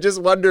 And I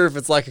just wonder if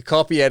it's like a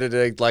copy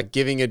editor like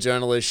giving a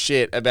journalist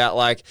shit about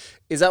like,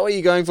 is that what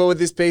you're going for with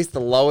this piece? The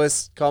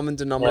lowest common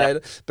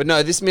denominator? Yeah. But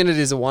no, this minute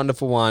is a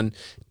wonderful one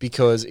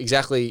because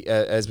exactly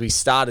as we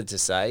started to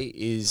say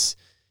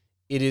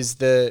it is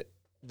the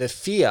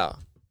fear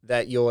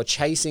that you're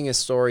chasing a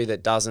story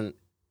that doesn't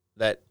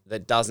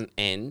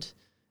end,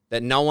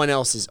 that no one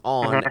else is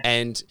on,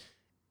 and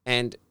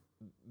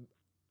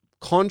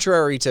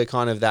contrary to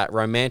kind of that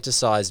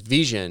romanticized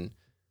vision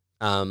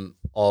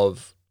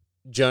of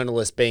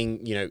journalists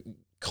being, you know,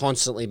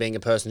 constantly being a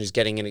person who's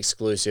getting an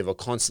exclusive or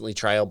constantly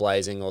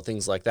trailblazing or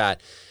things like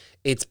that,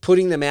 it's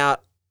putting them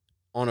out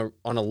on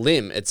a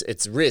limb.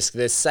 It's risk.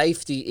 There's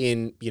safety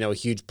in, you know, a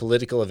huge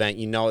political event.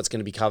 You know it's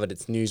going to be covered.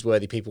 It's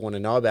newsworthy. People want to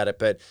know about it,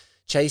 but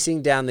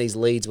chasing down these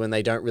leads when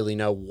they don't really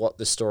know what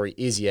the story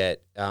is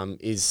yet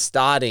is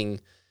starting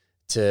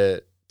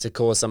to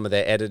cause some of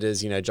their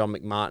editors, you know, John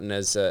McMartin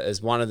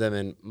as one of them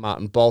and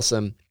Martin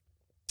Balsam,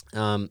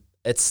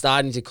 it's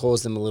starting to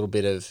cause them a little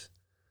bit of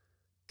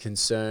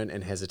concern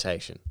and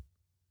hesitation.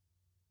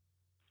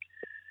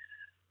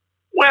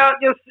 Well,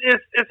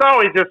 it's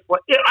always just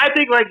I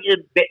think like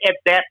at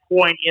that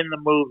point in the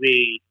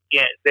movie,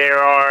 there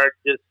are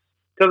just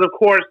because of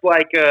course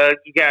like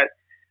you got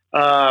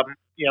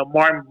you know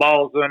Martin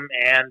Balsam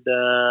and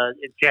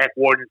Jack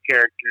Warden's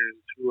characters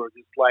who are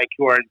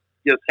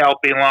just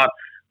helping along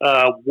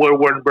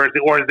Woodward and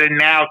Berkeley, or as they're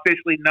now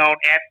officially known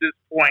at this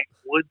point,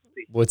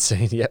 Woodstein.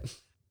 Woodstein, yep.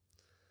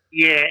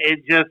 Yeah,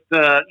 it just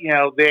you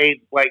know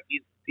they like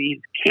these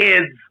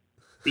kids,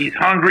 these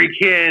hungry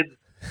kids.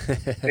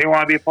 They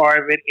want to be a part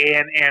of it,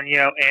 and you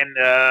know, and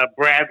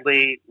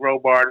Bradley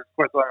Robart, of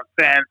course, on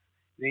the fence.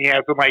 And you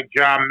have someone like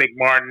John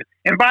McMartin.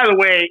 And by the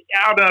way,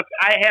 I don't know if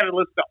I haven't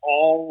listened to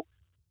all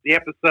the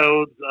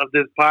episodes of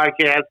this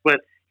podcast, but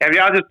have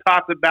y'all just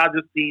talked about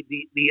just the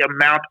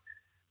amount,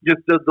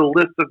 just the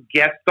list of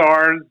guest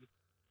stars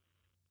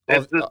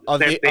of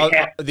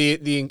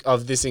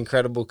this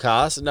incredible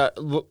cast? No,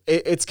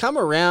 it's come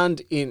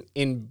around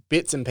in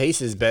bits and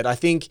pieces, but I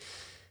think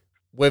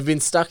we've been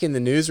stuck in the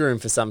newsroom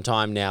for some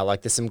time now.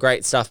 Like, there's some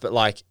great stuff, but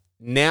like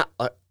now,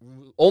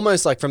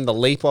 almost like from the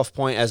leap off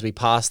point as we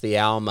pass the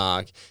hour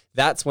mark,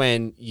 that's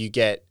when you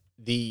get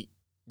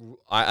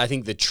I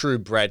think the true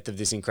breadth of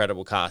this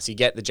incredible cast. You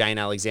get the Jane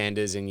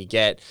Alexanders, and you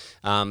get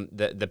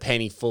the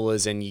Penny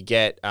Fullers, and you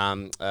get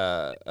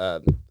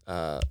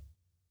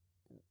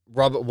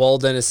Robert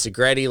Walden as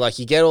Segretti. Like,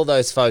 you get all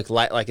those folk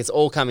late. Like, it's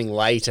all coming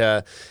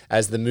later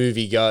as the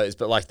movie goes.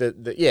 But like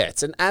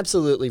it's an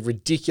absolutely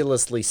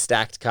ridiculously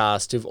stacked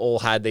cast who've all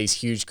had these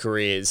huge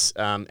careers.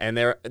 And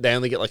they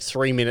only get like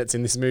 3 minutes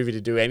in this movie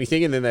to do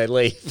anything, and then they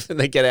leave and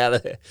they get out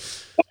of there.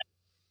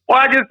 Well,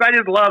 I just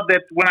love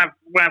that when I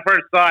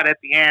first saw it at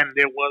the end,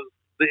 it was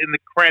in the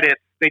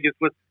credits they just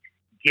put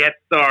guest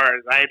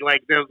stars. I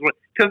like those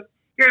because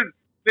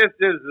this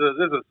is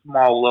a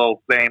small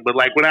little thing, but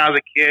like when I was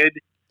a kid,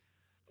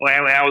 when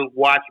I would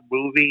watch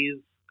movies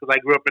because I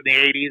grew up in the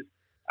 '80s,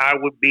 I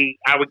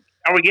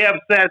would get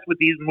obsessed with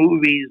these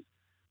movies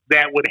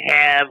that would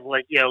have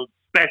like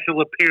special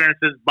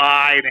appearances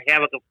by and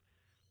have like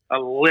a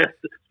list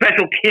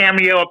special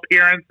cameo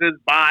appearances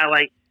by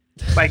like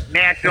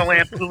National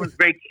Lampoon's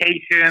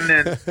Vacation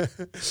and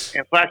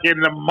fucking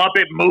the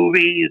Muppet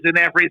movies and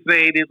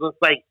everything. It was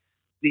like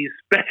these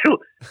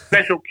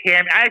special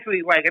cameo. I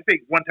actually I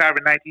think one time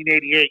in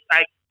 1988,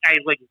 I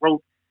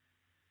wrote.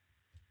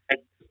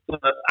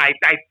 I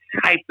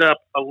typed up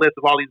a list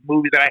of all these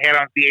movies that I had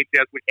on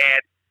VHS, which had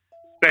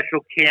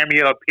special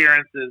cameo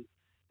appearances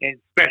and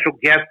special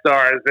guest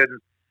stars, and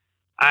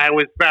I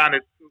always found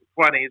it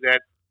funny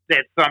that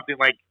something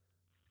like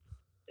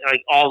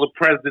All the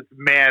President's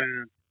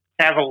Men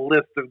have a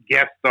list of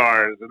guest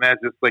stars, and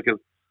that's just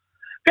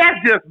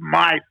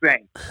my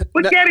thing.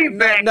 But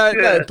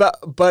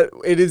but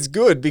it is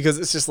good because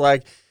it's just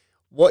like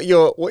what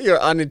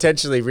you're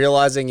unintentionally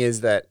realizing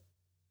is that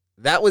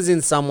was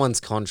in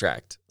someone's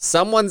contract.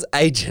 Someone's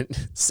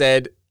agent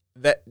said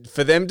that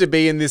for them to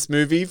be in this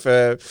movie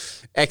for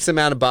X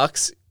amount of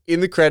bucks, in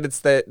the credits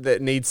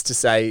that needs to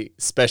say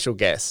special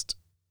guest.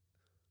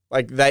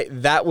 Like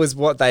that was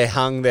what they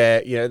hung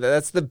there.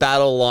 That's the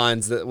battle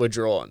lines that were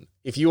drawn.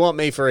 If you want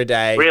me for a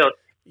day, really?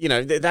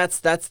 That's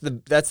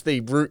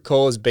the root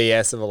cause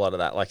BS of a lot of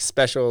that. Like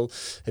special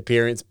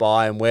appearance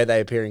by and where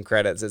they appear in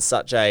credits. It's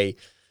such an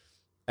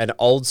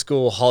old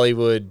school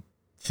Hollywood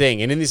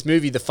thing. And in this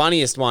movie, the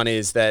funniest one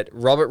is that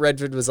Robert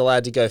Redford was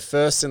allowed to go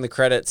first in the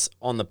credits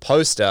on the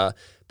poster,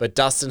 but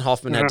Dustin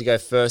Hoffman had to go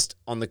first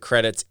on the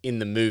credits in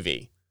the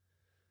movie.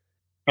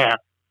 Yeah.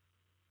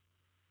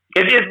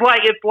 It's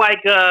like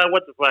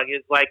what the fuck?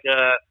 It's like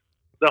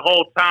the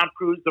whole Tom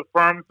Cruise the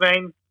Firm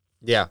thing.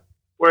 Yeah.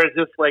 Where it's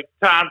just like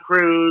Tom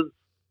Cruise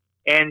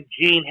and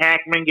Gene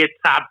Hackman gets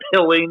top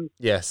billing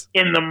Yes.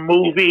 in the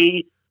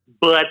movie,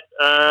 but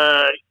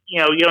you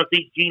know, you don't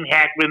see Gene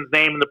Hackman's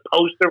name in the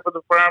poster for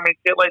the firm and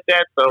shit like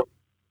that. So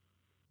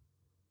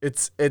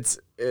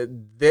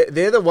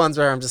they're the ones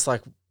where I'm just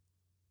like,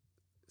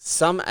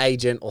 some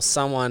agent or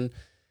someone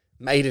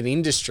made an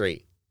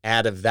industry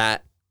out of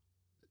that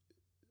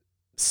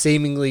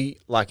seemingly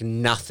like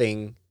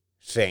nothing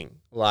thing.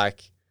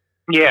 Like,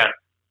 yeah,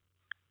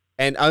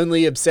 and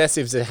only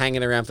obsessives are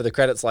hanging around for the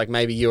credits, like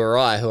maybe you or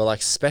I, who are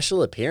like,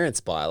 special appearance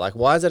by. Like,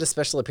 why is that a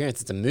special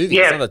appearance? It's a movie.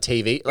 Yeah. It's not a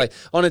TV. Like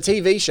on a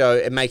TV show,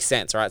 it makes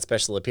sense, right?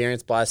 Special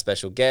appearance by,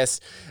 special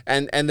guest,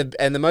 and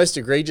the most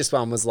egregious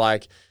one was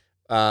like,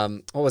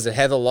 what was it?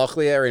 Heather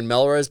Locklear in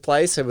Melrose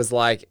Place, who was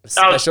like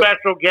special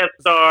guest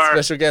star.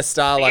 special guest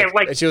star. Like, Yeah,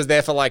 like she was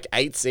there for like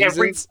 8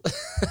 seasons.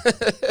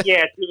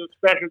 Yeah, she was a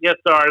special guest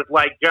stars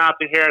like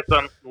Jonathan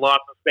Harrison,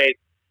 Lost in Space.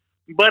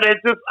 But it's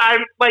just, I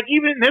like,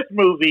 even in this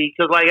movie,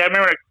 because like I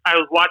remember I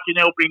was watching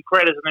the opening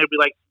credits and there'd be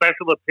like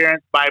special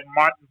appearance by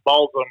Martin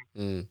Balsam.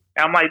 And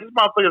I'm like, this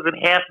motherfucker's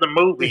in half the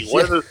movie.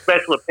 What is a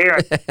special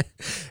appearance?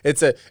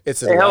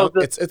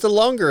 it's a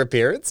longer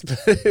appearance, but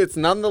it's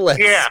nonetheless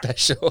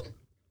special.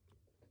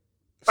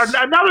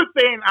 Another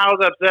thing I was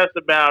obsessed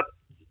about,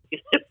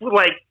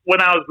 like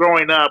when I was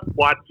growing up,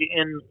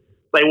 watching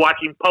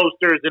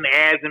posters and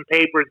ads and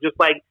papers, just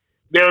like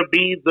there would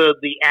be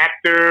the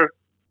actor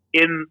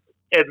in,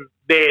 and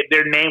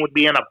their name would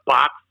be in a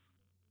box.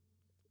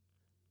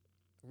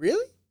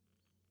 Really?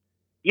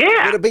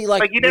 Yeah. Would it be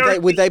like,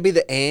 would they be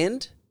the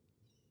and?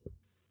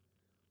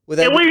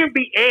 It wouldn't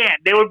be and.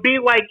 They would be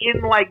like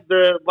in like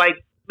the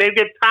they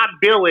get top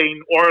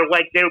billing, or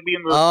like they would be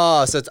in the.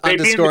 Oh, so it's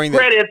underscoring the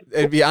credits.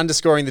 It'd be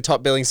underscoring the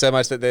top billing so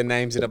much that their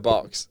name's in a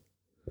box.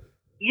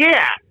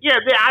 Yeah.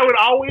 I would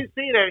always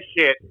see that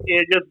shit.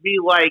 It'd just be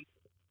like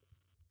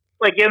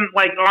in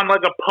on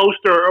like a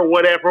poster or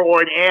whatever,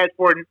 or an ad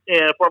for a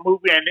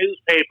movie in a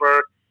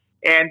newspaper,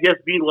 and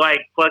just be like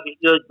fucking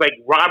like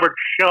Robert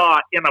Shaw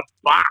in a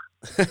box.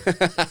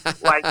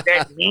 Like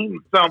that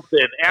means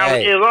something.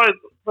 And it was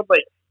always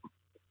like,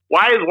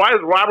 why is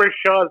Robert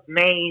Shaw's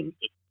name,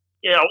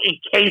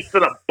 encased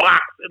in a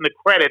box in the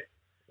credits?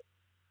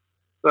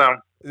 So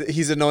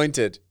he's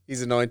anointed.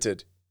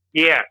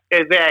 Yeah,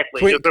 exactly.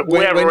 Quint,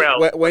 whoever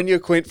else. When you're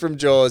Quint from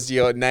Jaws,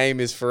 your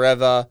name is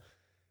forever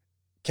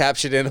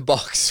captured in a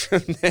box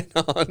from then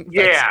on.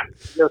 Yeah.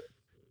 Just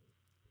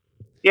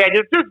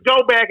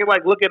go back and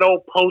like look at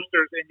old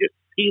posters and just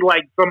see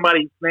like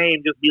somebody's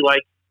name just be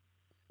like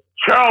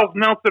Charles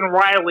Nelson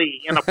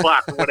Riley in a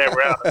box or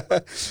whatever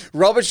else.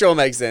 Robert Shaw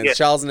makes sense. Yeah.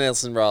 Charles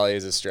Nelson Riley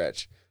is a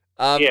stretch.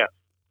 Yeah.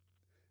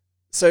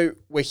 So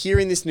we're here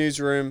in this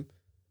newsroom.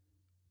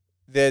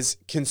 There's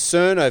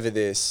concern over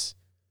this.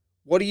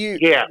 What do you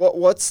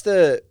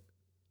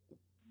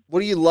what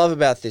do you love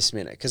about this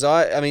minute? Because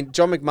I mean,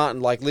 John McMartin,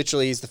 like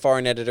literally is the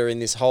foreign editor in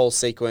this whole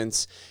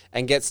sequence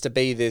and gets to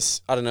be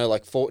this, I don't know,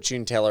 like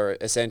fortune teller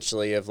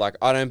essentially of like,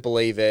 I don't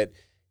believe it.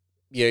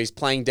 He's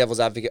playing devil's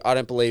advocate. I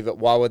don't believe it.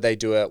 Why would they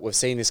do it? We've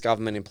seen this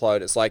government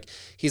implode. It's like,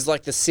 he's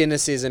like the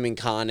cynicism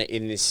incarnate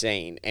in this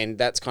scene. And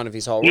that's kind of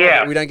his whole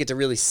role. We don't get to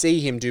really see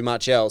him do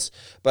much else.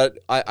 But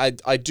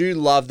I do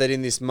love that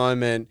in this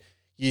moment,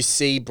 you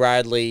see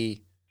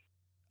Bradley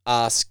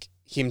ask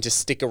him to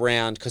stick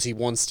around because he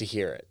wants to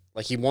hear it.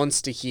 Like, he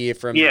wants to hear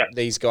from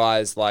these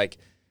guys, like,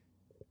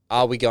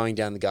 are we going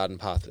down the garden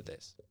path with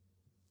this?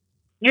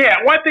 Yeah,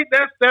 well, I think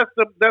that's the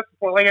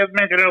point. Like I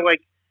mentioned earlier,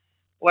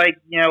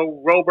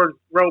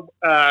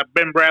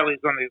 Ben Bradley's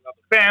on the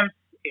fence,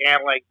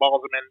 and like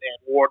Balsam and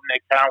Warden, they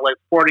kind of like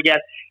support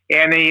together.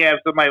 And then you have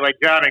somebody like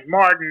John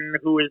McMartin,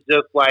 who is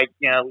just like,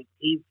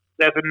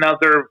 that's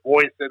another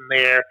voice in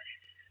there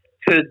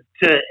to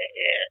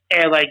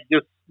and like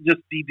just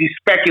the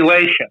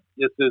speculation.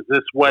 Is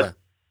this what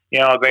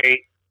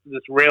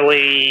this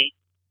really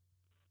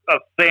a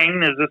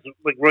thing? Is this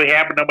like really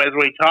happened? Nobody's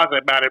really talking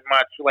about it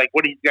much. Like,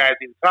 what do you guys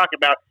even talk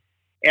about?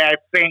 And I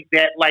think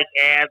that like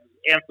adds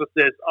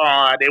emphasis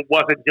on it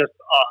wasn't just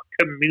a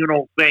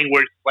communal thing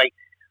where it's like,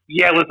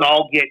 let's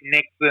all get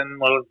Nixon,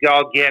 let's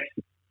all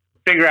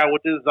figure out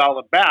what this is all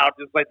about.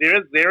 It's like there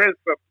is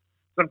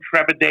some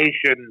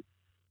trepidation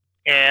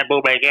and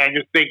blowback. And I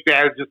just think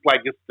that is just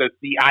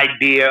the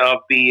idea of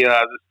the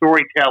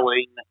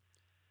storytelling,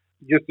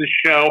 just to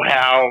show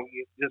how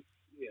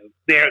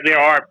there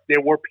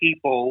were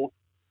people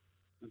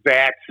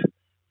that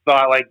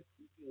thought like,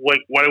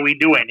 what are we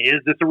doing?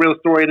 Is this a real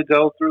story to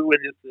go through?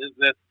 And is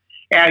this?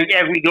 And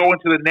as we go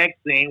into the next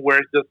scene, where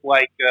it's just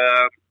like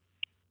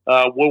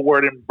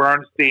Woodward and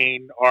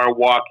Bernstein are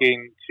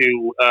walking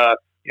to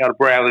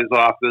Bradley's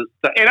office,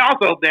 and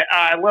also that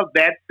I love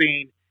that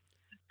scene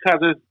because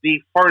it's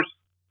the first.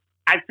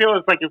 I feel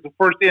it's the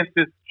first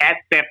instance at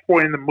that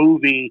point in the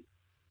movie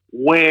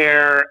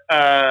where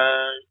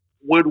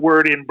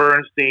Woodward and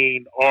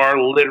Bernstein are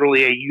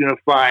literally a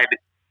unified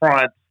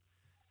front.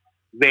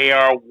 They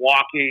are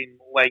walking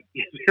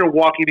they're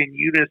walking in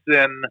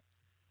unison,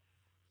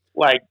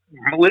 like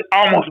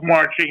almost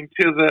marching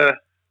to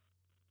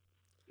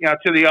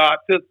to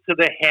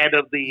the head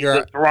of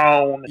the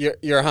throne.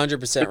 You're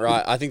 100%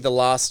 right. I think the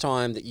last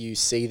time that you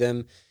see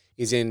them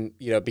is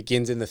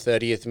begins in the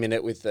 30th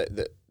minute with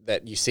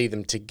that you see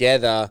them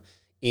together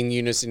in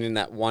unison in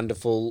that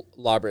wonderful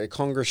Library of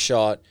Congress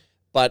shot.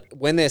 But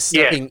when they're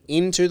stepping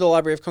into the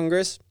Library of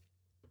Congress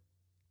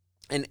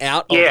and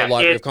out of the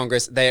Library of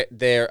Congress,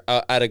 they're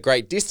at a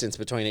great distance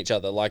between each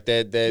other. Like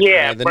they're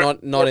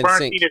not in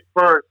sync.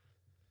 First.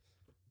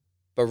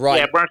 But right.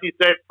 Yeah, Bernstein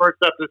said first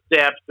up the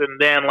steps,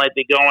 and then like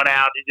they're going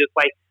out, and just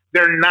like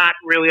they're not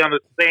really on the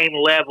same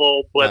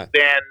level. But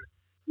then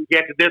we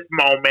get to this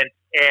moment,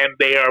 and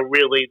they're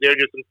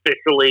just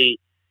officially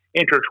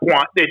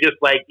intertwined. They're just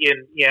like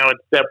in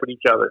step with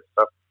each other.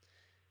 So.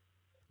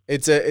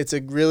 It's a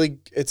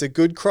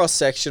good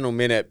cross-sectional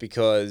minute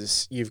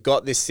because you've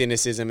got this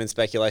cynicism and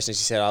speculation, as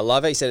you said. I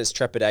love how you said it's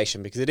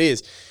trepidation because it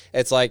is.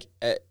 It's like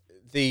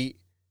the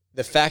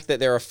fact that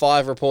there are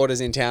 5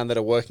 reporters in town that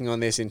are working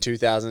on this in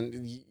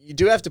 2000. You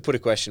do have to put a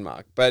question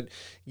mark, but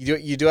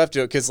you do have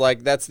to, because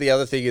like that's the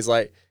other thing is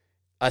like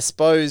I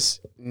suppose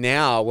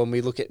now when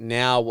we look at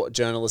now what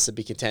journalists would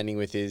be contending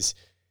with is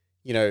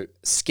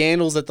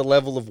scandals at the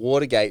level of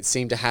Watergate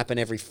seem to happen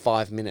every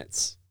 5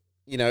 minutes.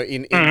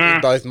 In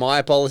both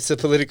my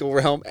political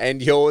realm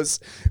and yours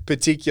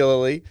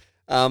particularly.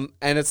 And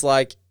it's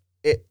like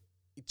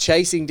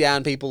chasing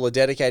down people or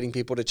dedicating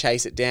people to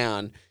chase it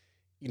down.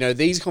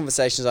 These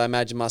conversations I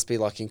imagine must be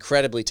like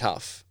incredibly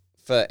tough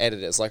for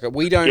editors. Like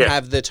we don't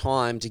have the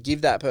time to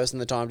give that person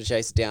the time to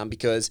chase it down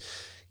because,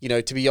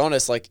 to be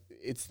honest, like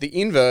it's the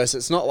inverse.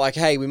 It's not like,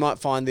 hey, we might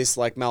find this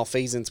like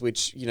malfeasance,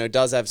 which,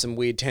 does have some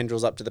weird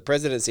tendrils up to the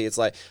presidency. It's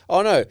like,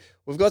 oh no,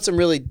 we've got some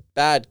really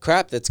bad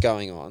crap that's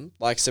going on,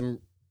 like some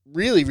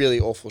really, really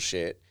awful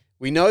shit.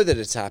 We know that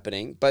it's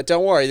happening, but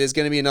don't worry, there's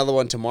going to be another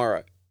one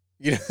tomorrow.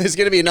 There's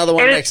going to be another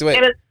one next week.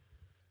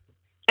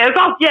 It's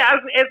also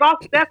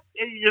that's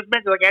you just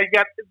mentioned. Like it's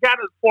got to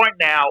the point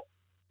now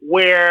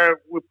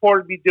where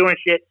reporters be doing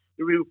shit,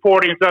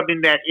 reporting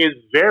something that is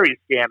very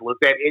scandalous.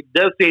 That it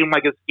does seem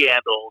like a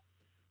scandal,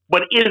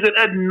 but is it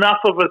enough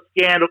of a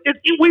scandal?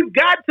 We've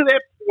got to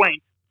that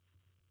point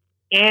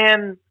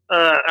in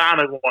I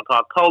don't know what to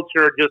call it,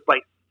 culture, just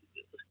like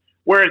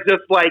where it's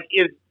just like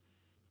is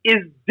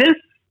this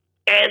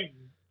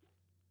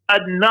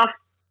enough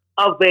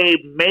of a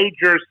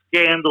major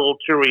scandal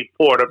to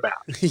report about?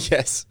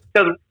 Yes.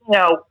 Because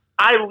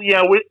I don't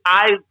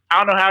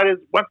know how it is.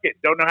 Once again,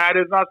 don't know how it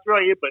is in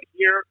Australia, but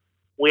here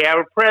we have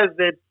a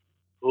president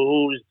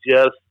who's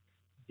just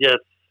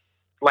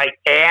like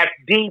ass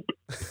deep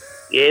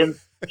in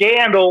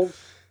scandals,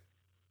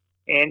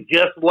 and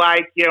just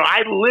like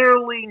I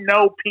literally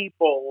know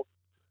people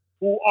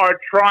who are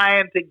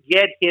trying to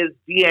get his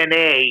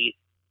DNA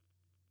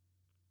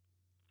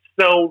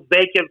so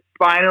they can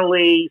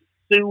finally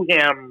sue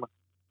him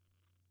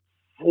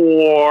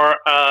for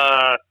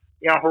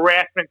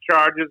harassment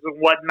charges and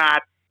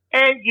whatnot.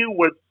 And you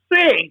would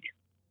think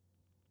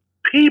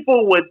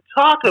people would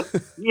talk of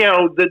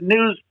the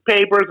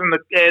newspapers and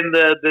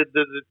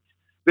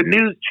the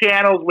news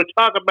channels would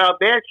talk about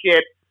that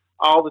shit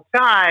all the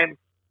time,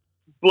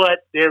 but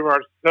there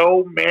are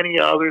so many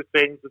other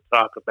things to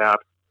talk about.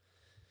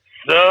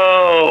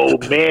 So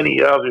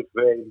many other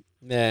things.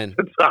 Man.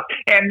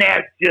 And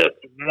that's just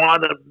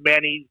one of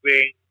many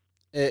things.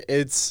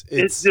 It's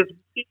just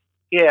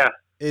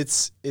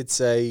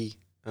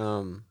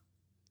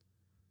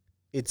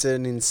it's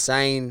an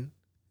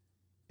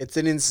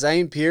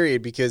insane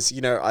period because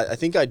I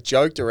think I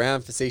joked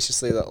around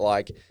facetiously that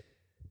like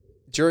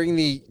during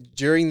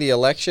the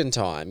election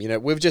time,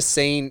 we've just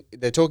seen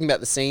they're talking about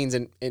the scenes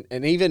and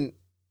even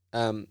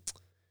John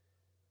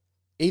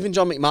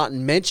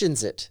McMartin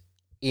mentions it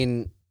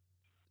in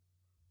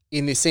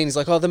this scene. He's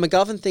like, oh, the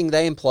McGovern thing,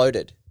 they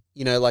imploded.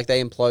 Like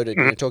they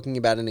imploded, talking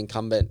about an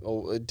incumbent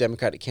or a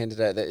Democratic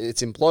candidate that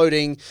it's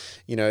imploding,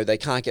 they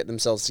can't get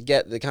themselves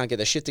together, they can't get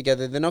their shit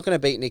together, they're not going to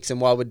beat Nixon,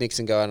 why would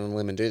Nixon go out on a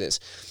limb and do this?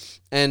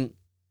 And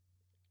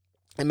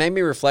it made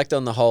me reflect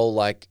on the whole,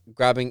 like,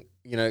 grabbing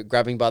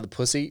by the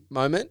pussy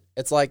moment.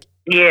 It's like,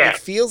 it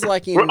feels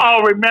like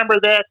remember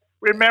that?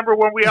 Remember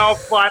when we all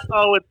thought,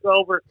 oh, it's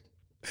over?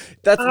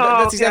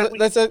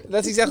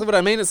 That's exactly what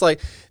I mean. It's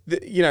like,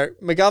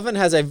 McGovern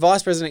has a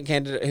vice president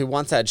candidate who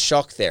once had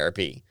shock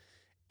therapy.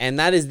 And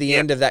that is the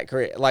end of that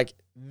career. Like,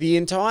 the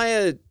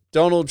entire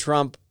Donald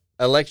Trump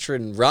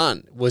election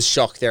run was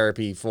shock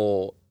therapy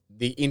for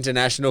the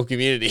international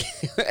community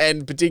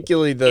and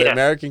particularly the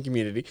American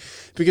community,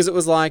 because it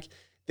was like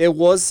there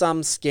was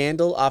some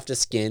scandal after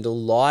scandal,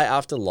 lie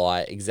after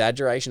lie,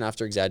 exaggeration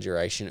after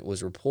exaggeration. It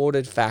was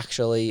reported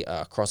factually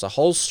across a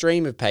whole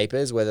stream of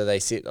papers, whether they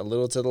sit a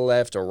little to the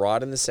left or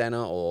right in the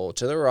center or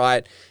to the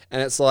right.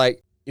 And it's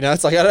like,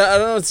 it's like, I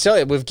don't know what to tell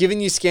you. We've given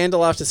you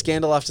scandal after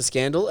scandal after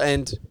scandal,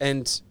 and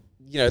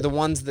the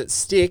ones that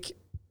stick.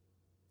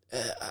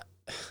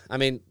 I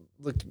mean,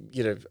 look,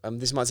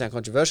 this might sound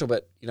controversial,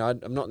 but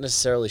I'm not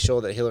necessarily sure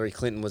that Hillary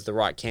Clinton was the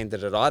right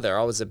candidate either.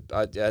 I was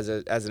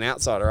as an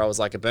outsider, I was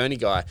like a Bernie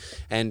guy,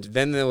 and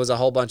then there was a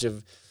whole bunch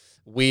of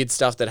weird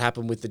stuff that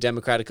happened with the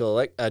democratic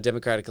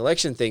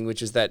election thing,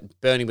 which is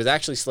that Bernie was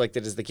actually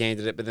selected as the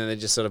candidate, but then they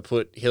just sort of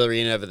put Hillary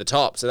in over the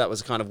top. So that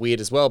was kind of weird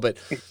as well. But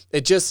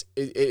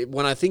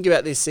when I think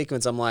about this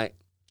sequence, I'm like,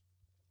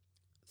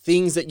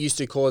 things that used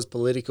to cause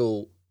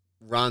political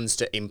runs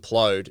to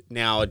implode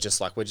now are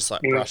just like, we're just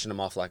like brushing them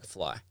off like a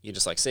fly. You're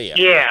just like, see ya.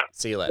 Yeah.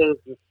 See you later.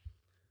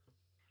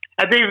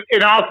 I think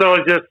it also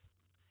is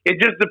it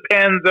just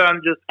depends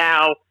on just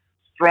how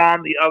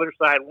strong the other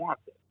side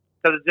wants it.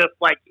 Because it's just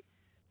like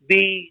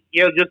the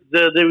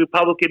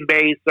Republican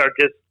base are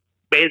just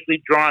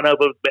basically drawn up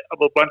of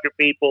a bunch of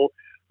people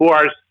who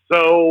are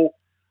so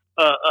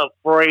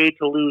afraid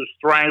to lose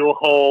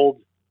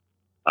stranglehold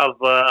of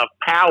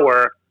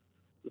power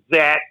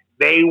that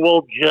they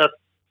will just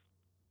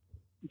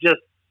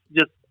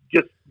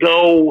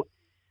go,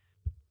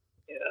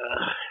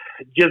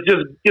 just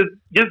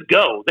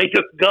go. They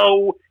just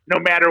go no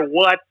matter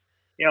what.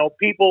 You know,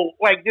 people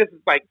like this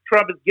is like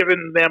Trump has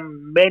given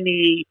them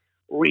many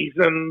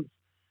reasons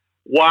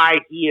why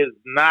he is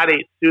not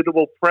a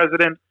suitable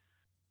president,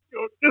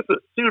 just a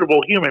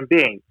suitable human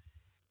being.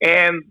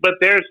 But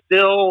they're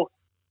still,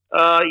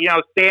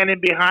 standing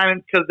behind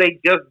him because they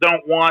just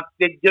want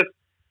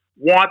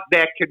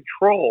that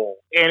control.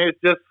 And it's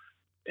just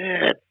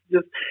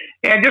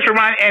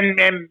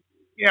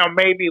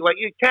maybe like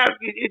it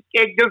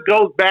just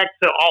goes back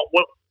to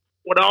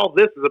what all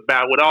this is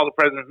about, what all the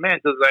president's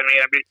meant. Because I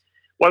mean,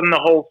 wasn't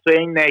the whole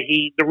thing that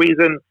the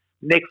reason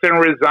Nixon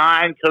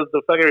resigned because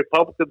the fucking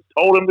Republicans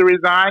told him to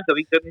resign because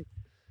he couldn't,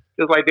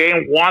 just like they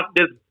didn't want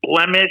this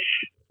blemish.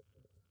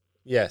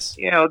 Yes.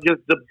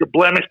 Just to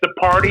blemish the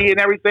party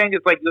and everything.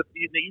 It's like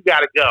you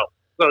got to go.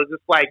 So it's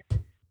just like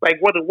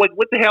what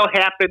the hell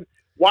happened?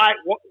 Why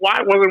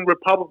wasn't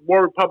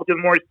more Republicans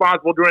more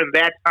responsible during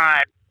that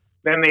time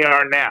than they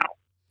are now?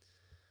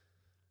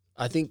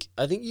 I think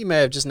you may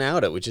have just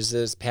nailed it, which is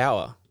there's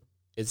power.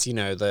 It's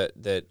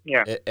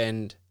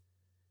and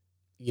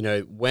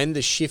when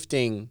the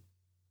shifting,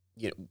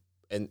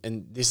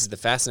 and this is the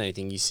fascinating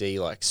thing, you see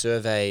like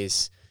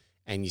surveys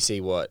and you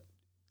see what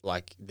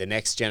like the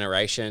next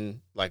generation,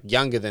 like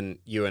younger than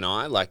you and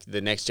I, like the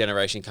next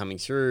generation coming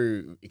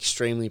through,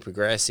 extremely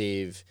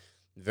progressive,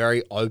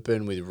 very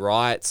open with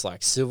rights,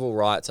 like civil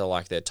rights are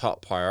like their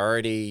top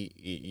priority,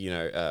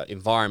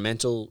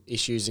 environmental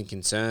issues and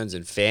concerns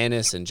and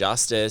fairness and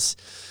justice.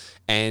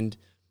 And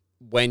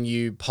when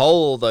you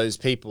poll all those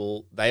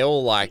people, they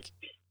all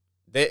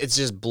it's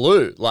just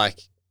blue,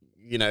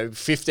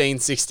 15,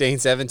 16,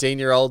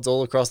 17-year-olds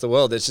all across the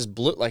world. It's just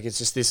blue. Like it's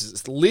just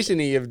this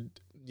litany of,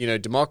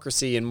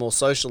 democracy and more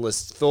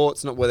socialist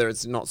thoughts, not whether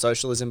it's not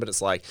socialism, but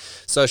it's like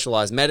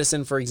socialized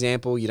medicine, for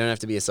example. You don't have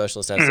to be a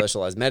socialist to have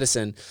socialized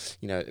medicine.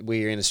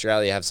 We in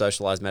Australia have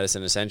socialized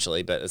medicine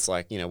essentially, but it's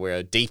like, we're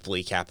a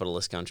deeply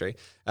capitalist country.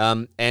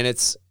 And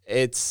it's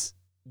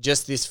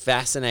just this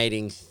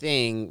fascinating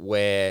thing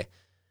where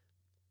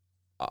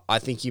I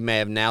think you may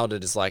have nailed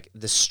it as like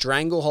the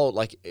stranglehold.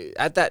 Like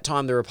at that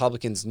time, the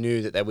Republicans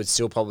knew that they would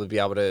still probably be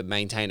able to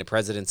maintain a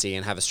presidency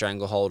and have a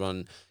stranglehold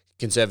on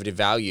conservative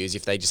values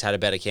if they just had a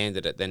better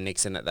candidate than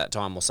Nixon at that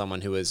time or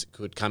someone who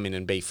could come in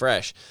and be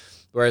fresh.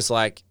 Whereas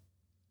like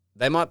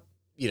they might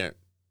be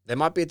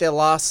at their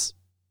last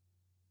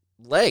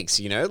legs,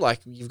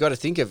 like you've got to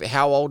think of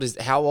how old is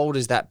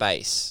that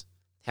base?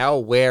 How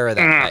aware of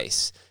that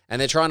base? And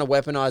they're trying to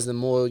weaponize them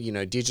more,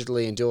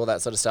 digitally and do all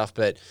that sort of stuff.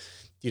 But,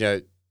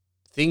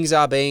 things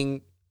are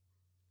being,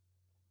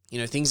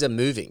 things are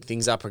moving,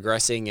 things are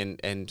progressing.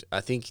 And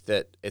I think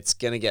that it's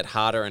going to get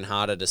harder and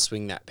harder to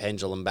swing that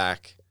pendulum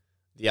back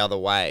the other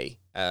way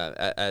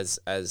as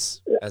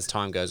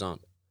time goes on.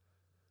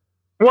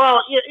 Well,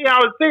 I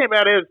was thinking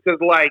about it because,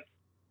 like,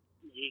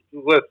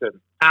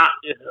 listen,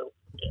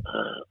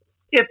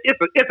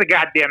 it's a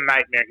goddamn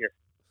nightmare here.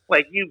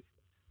 Like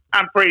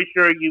I'm pretty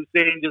sure you've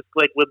seen just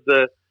like with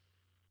the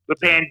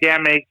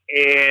pandemic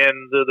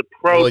and the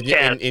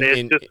protests.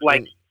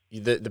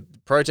 The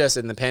protests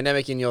and the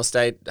pandemic in your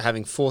state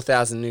having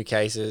 4,000 new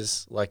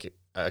cases like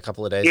a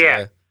couple of days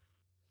ago.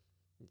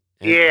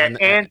 And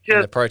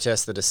the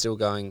protests that are still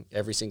going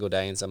every single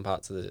day in some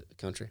parts of the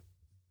country.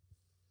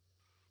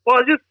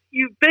 Well, just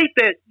you think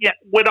that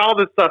with all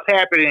this stuff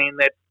happening,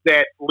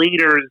 that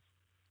leaders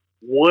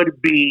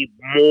would be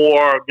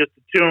more just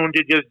attuned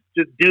to just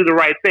do the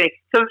right thing.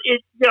 Because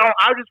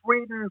I was just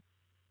reading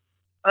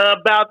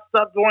about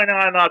stuff going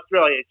on in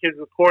Australia. Because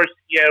of course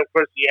you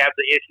have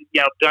the issue,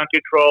 gun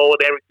control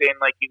and everything.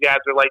 Like you guys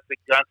are like the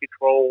gun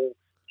control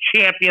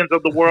champions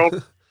of the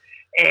world.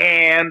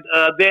 And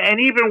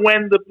even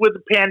with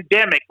the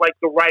pandemic, like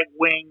the right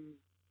wing,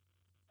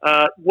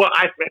 I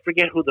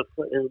forget who's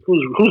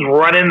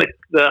running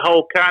the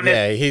whole continent.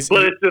 Yeah, it's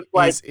just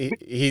like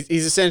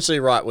he's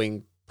essentially right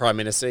wing prime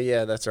minister.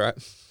 Yeah, that's right.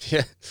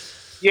 Yeah,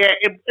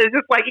 it's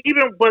just like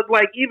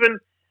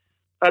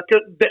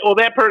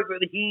that person,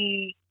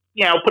 he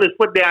put his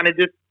foot down and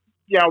just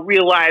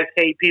realized,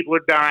 hey, people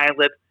are dying.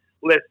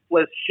 Let's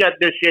shut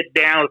this shit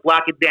down. Let's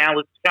lock it down.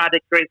 Let's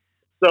contact tracing.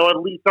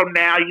 So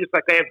now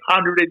they have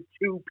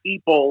 102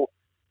 people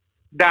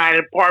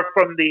dying, apart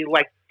from the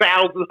like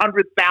thousands,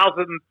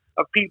 100,000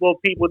 of people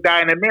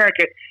dying in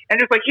America. And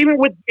just like even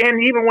when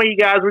you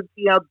guys were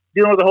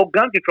dealing with the whole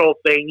gun control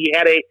thing, you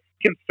had a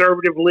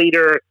conservative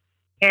leader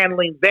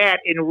handling that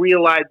and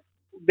realized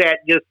that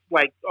just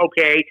like,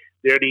 okay,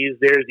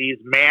 there's these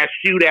mass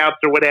shootouts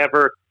or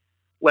whatever.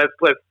 Let's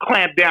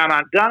clamp down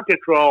on gun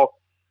control.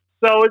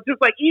 So it's just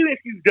like, even if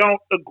you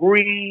don't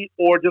agree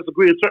or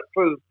disagree with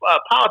certain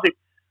politics,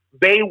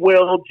 they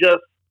will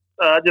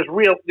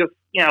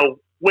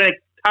when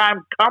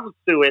time comes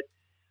to it,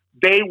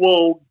 they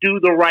will do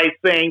the right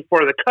thing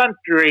for the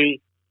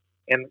country,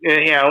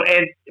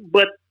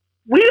 but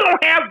we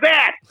don't have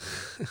that.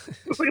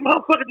 It's like,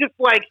 motherfucker, just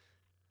like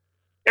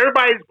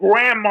everybody's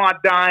grandma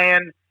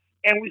dying,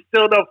 and we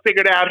still don't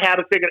figure out how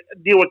to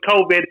deal with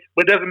COVID,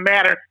 but it doesn't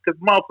matter because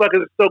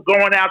motherfuckers are still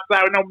going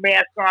outside with no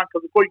mask on,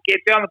 because of course you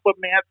can't tell them to put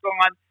masks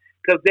on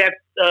because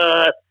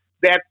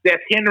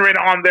that's hindering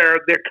on their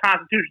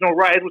constitutional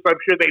rights, which I'm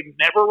sure they've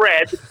never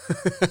read.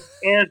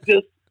 And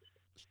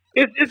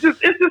it's just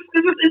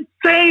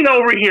insane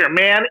over here,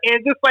 man.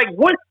 And just like,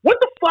 what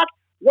the fuck?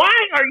 Why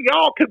are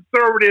y'all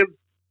conservatives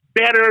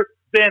better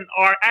than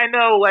our? I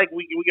know, like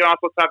we can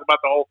also talk about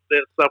the whole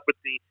stuff with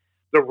the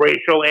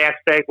racial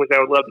aspect, which I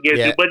would love to get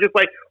into, but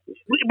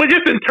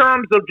just in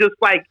terms of just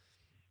like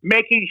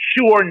making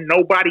sure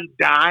nobody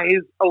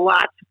dies a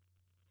lot.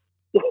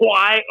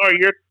 Why are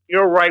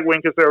your right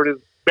wing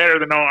conservatives better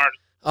than ours?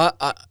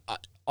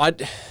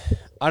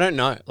 I don't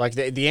know. Like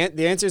the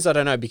answer is I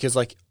don't know, because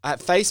like at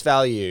face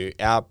value,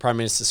 our Prime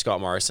Minister Scott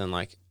Morrison,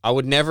 like I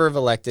would never have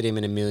elected him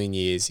in a million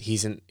years.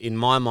 In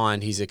my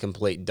mind, he's a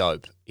complete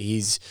dope.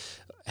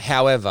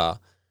 However,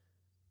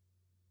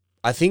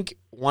 I think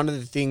one of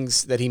the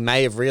things that he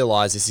may have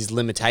realized is his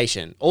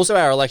limitation. Also,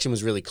 our election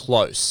was really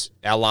close,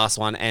 our last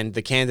one, and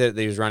the candidate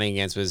that he was running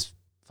against was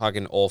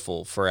fucking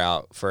awful for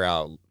our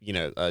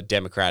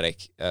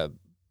Democratic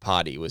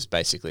party, was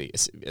basically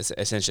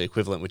essentially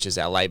equivalent, which is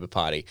our Labor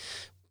Party.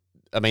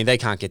 I mean, they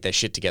can't get their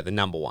shit together,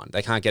 number one.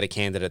 They can't get a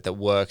candidate that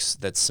works,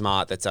 that's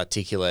smart, that's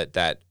articulate,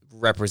 that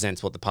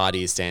represents what the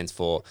party stands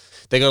for.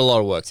 They got a lot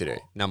of work to do,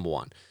 number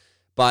one.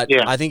 But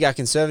I think our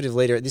Conservative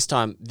leader at this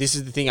time, this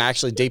is the thing I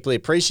actually deeply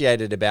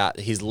appreciated about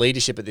his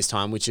leadership at this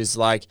time, which is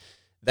like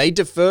they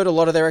deferred a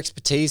lot of their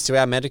expertise to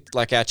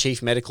our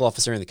chief medical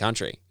officer in the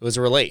country. It was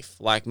a relief.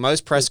 Like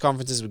most press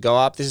conferences would go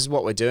up, this is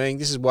what we're doing,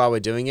 this is why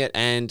we're doing it,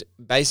 and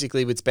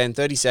basically would spend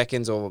 30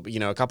 seconds or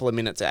a couple of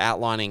minutes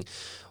outlining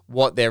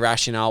what their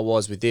rationale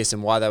was with this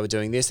and why they were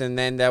doing this, and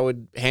then they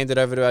would hand it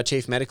over to our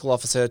chief medical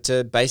officer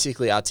to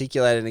basically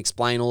articulate and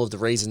explain all of the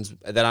reasons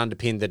that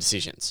underpin the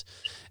decisions.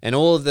 And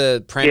all of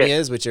the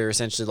premiers, which are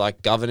essentially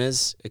like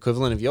governors,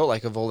 equivalent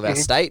of all of our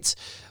states,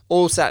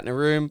 all sat in a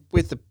room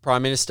with the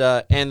Prime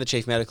Minister and the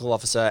chief medical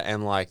officer,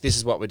 and like, this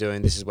is what we're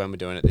doing, this is when we're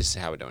doing it, this is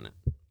how we're doing it.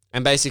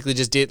 And basically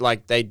just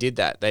they did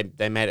that.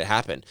 They made it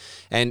happen.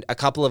 And a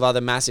couple of other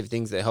massive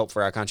things that helped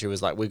for our country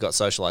was like, we've got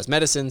socialized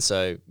medicine.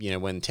 So,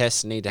 when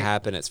tests need to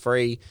happen, it's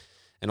free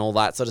and all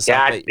that sort of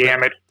stuff. God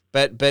damn it.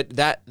 But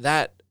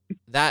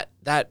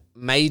that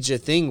major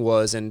thing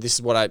was, and this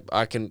is what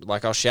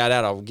I'll shout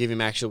out, I'll give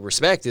him actual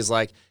respect, is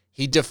like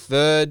he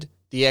deferred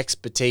the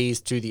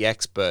expertise to the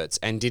experts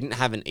and didn't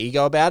have an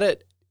ego about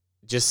it.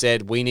 Just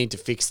said, we need to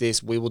fix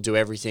this. We will do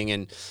everything.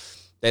 And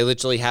they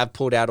literally have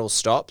pulled out all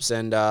stops,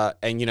 and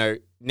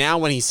now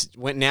when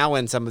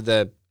some of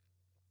the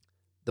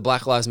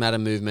Black Lives Matter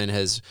movement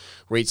has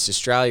reached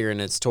Australia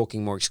and it's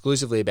talking more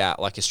exclusively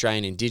about like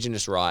Australian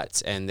Indigenous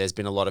rights, and there's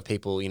been a lot of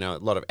people, a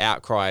lot of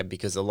outcry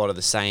because a lot of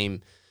the same,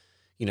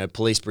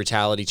 police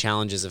brutality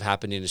challenges have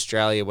happened in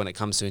Australia when it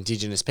comes to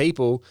Indigenous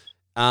people.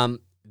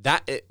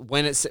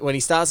 When he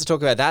starts to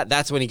talk about that,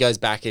 that's when he goes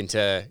back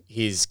into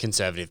his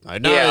conservative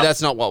mode. No,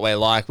 that's not what we're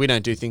like. We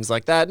don't do things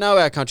like that. No,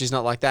 our country's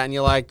not like that. And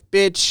you're like,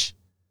 bitch,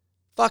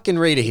 fucking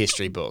read a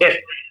history book.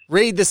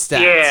 Read the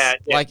stats. Yeah.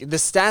 Like, the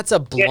stats are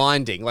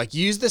blinding. Like,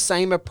 use the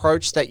same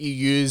approach that you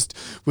used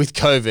with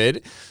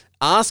COVID.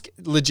 Ask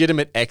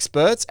legitimate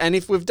experts. And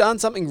if we've done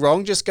something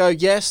wrong, just go,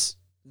 yes,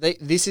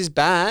 this is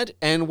bad,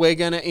 and we're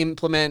going to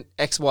implement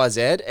X, Y,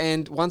 Z.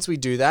 And once we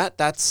do that,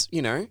 that's,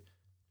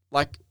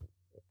 like,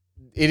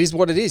 it is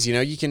what it is.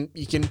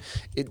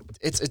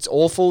 It's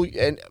awful,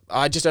 and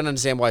I just don't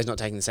understand why he's not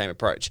taking the same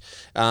approach.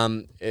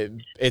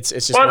 It's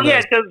just one of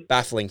those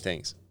baffling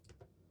things.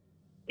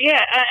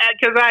 Yeah,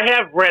 because I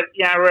have read.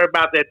 Yeah, I read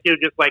about that too.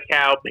 Just like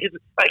how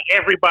like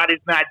everybody's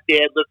not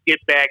dead. Let's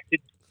get back to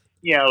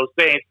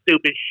saying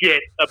stupid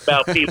shit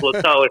about people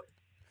of color.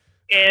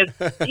 And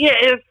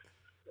it's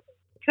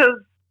because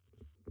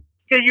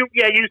you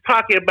was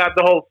talking about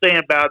the whole thing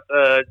about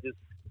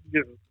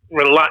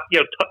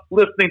just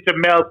listening to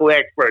medical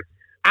experts.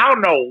 I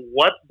don't know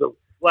what the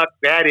fuck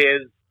that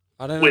is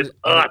with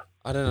us.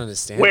 I don't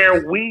understand.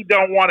 Where we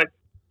don't want to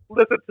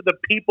listen to the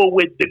people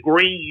with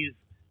degrees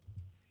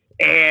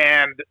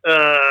and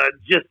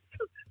just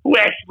who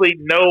actually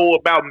know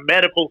about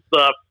medical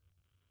stuff.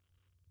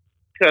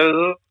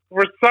 Because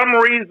for some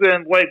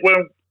reason, like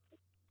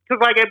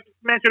I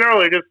mentioned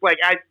earlier, just like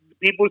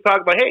people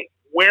talk about, hey,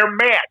 wear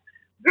masks.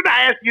 Did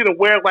I ask you to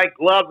wear like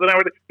gloves and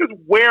everything? Just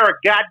wear a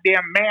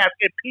goddamn mask.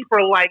 And people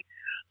are like,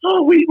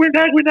 "Oh, we're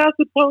not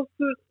supposed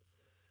to,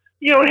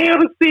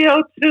 have the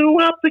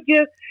CO2 up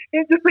again."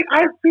 And just like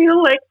I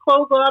feel like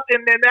close up,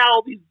 and then now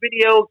all these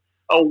videos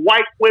of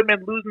white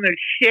women losing their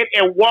shit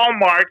at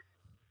Walmart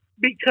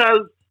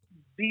because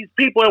these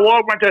people at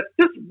Walmart just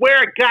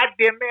wear a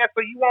goddamn mask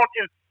so you won't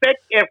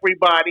infect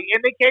everybody,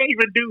 and they can't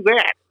even do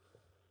that.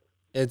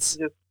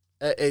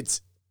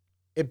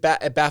 It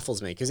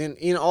baffles me because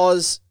in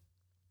Oz.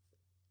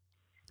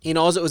 In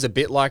Oz, it was a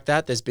bit like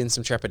that. There's been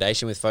some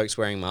trepidation with folks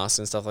wearing masks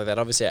and stuff like that.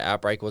 Obviously, our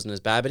outbreak wasn't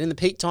as bad, but in the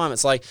peak time,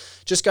 it's like,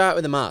 just go out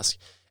with a mask.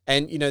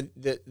 And,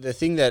 the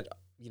thing that,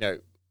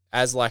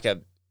 as like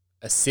a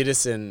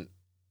citizen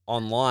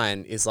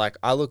online is like,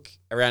 I look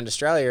around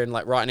Australia and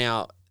like right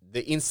now,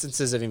 the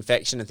instances of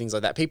infection and things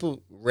like that,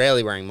 people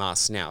rarely wearing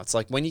masks now. It's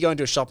like when you go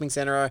into a shopping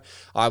center,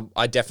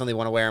 I definitely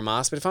want to wear a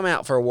mask. But if I'm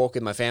out for a walk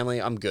with my family,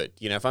 I'm good.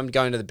 If I'm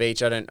going to the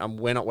beach,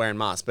 we're not wearing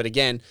masks. But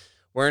again,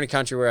 we're in a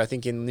country where I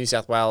think in New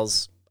South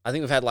Wales, I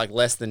think we've had like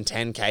less than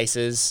 10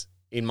 cases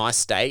in my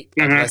state,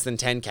 like less than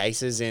 10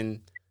 cases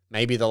in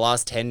maybe the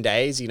last 10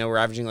 days. We're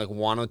averaging like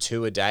 1 or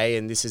 2 a day.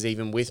 And this is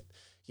even with,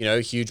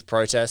 huge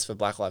protests for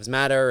Black Lives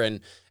Matter and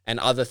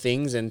other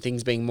things and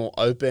things being more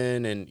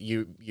open and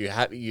you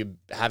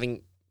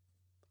having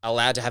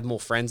allowed to have more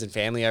friends and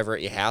family over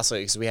at your house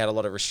because we had a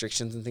lot of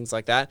restrictions and things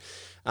like that.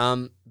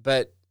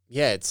 But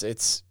yeah,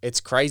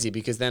 it's crazy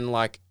because then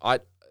like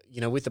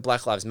with the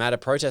Black Lives Matter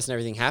protests and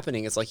everything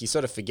happening, it's like you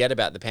sort of forget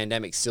about the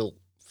pandemic still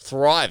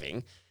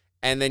thriving.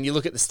 And then you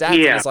look at the stats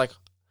and it's like,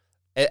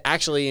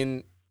 actually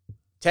in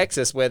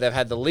Texas where they've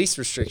had the least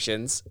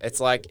restrictions,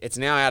 it's like, it's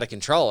now out of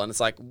control. And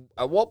it's like,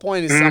 at what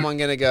point is someone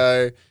going to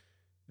go,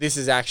 this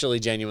is actually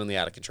genuinely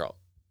out of control?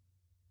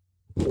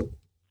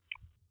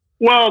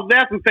 Well,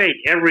 that's the thing.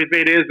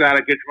 Everything is out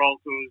of control.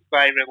 So it's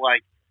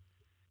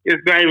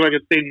not even like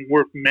a thing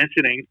worth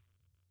mentioning.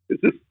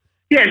 It's just,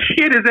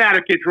 shit is out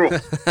of control.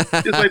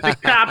 Just like the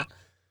cops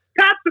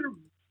are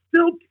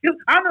still killing.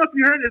 I don't know if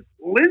you heard this,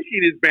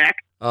 lynching is back.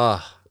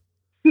 Oh.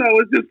 So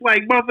it's just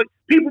like,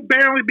 people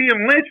barely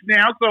being lynched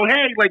now. So,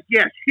 hey,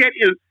 shit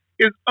is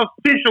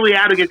officially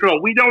out of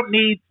control. We don't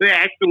need to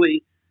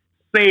actually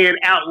say it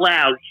out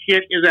loud.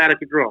 Shit is out of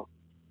control.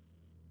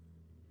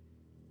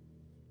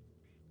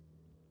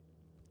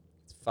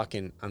 It's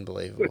fucking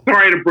unbelievable.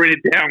 Sorry to bring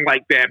it down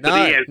like that,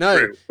 but it's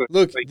true.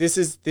 Look, this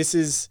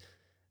is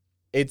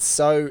it's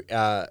so,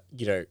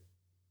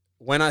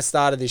 when I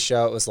started this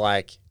show, it was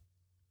like,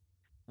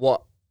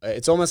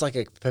 it's almost like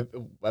a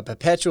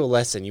perpetual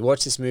lesson. You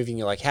watch this movie and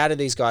you're like, how do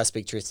these guys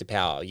speak truth to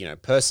power?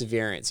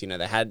 Perseverance,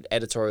 they had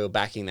editorial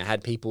backing, they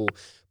had people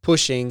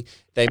pushing,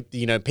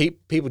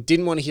 people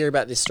didn't want to hear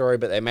about this story,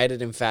 but they made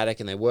it emphatic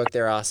and they worked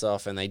their ass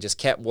off and they just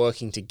kept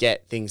working to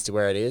get things to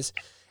where it is.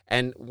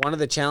 And one of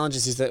the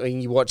challenges is that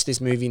when you watch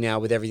this movie now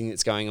with everything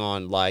that's going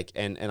on,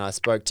 and I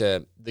spoke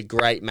to the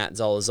great Matt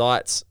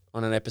Zola-Zeitz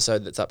on an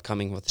episode that's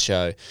upcoming with the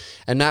show.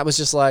 And Matt was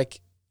just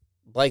like,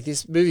 Blake,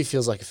 this movie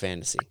feels like a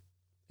fantasy.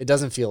 It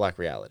doesn't feel like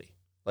reality.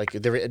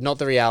 Not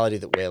the reality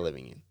that we're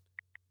living in.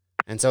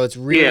 And so it's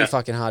really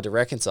fucking hard to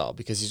reconcile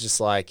because you're just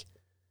like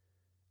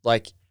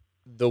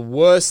the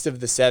worst of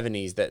the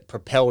 70s that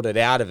propelled it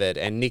out of it,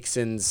 and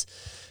Nixon's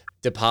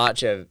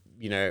departure,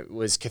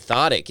 was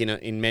cathartic,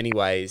 in many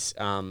ways,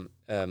 for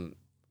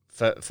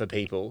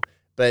people,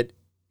 but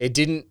it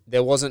didn't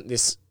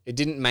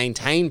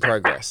maintain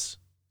progress.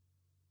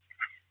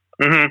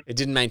 It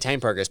didn't maintain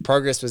progress.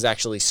 Progress was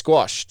actually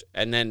squashed,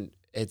 and then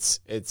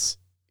it's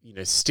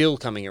still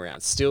coming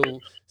around,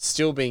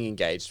 still being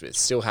engaged with,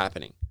 still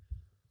happening.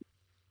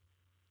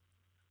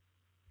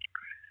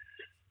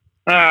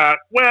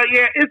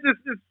 It's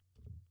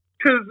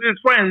because it's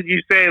funny that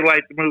you say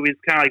like the movie is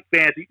kind of like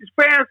fantasy. It's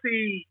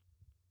fantasy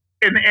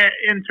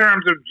in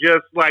terms of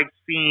just like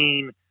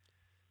seeing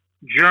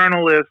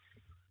journalists,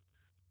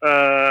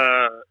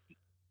 serve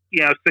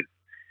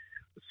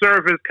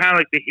as kind of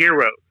like the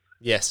heroes.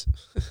 Yes.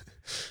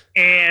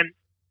 And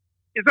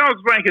it's always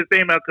funny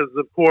because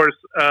of course,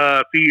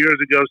 a few years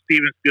ago,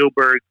 Steven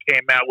Spielberg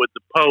came out with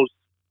The Post.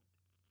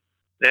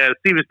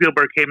 Steven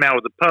Spielberg came out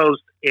with The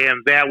Post,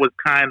 and that was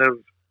kind of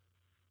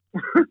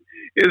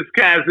it's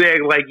kind of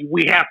saying like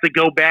we have to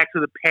go back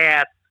to the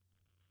past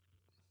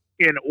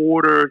in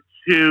order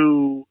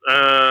to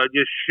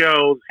just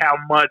show how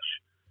much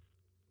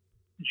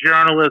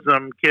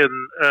journalism can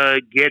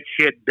get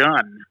shit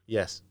done.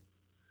 Yes.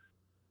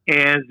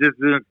 And it's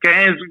the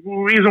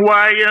reason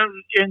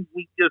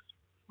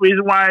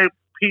why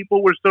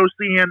people were so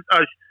seeing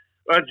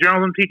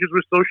journalism teachers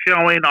were so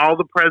showing All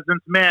the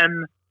President's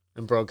Men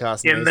and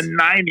broadcasting in the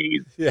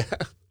 90s. Yeah.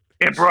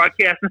 And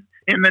broadcasting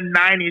in the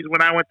 90s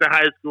when I went to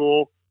high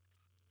school.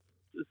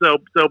 So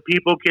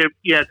people could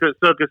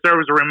serve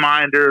as a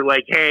reminder,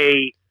 like,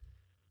 hey,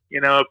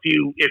 if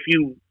you want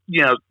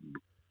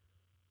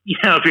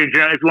to be a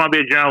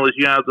journalist,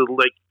 you have to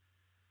like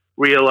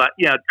realize,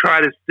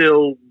 try to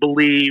still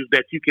believe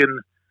that you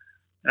can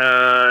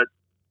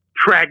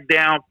track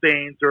down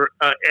things or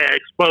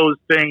expose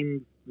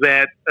things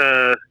that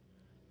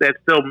that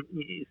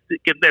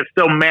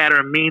still matter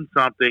and mean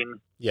something,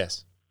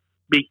 Yes.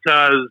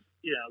 because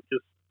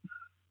just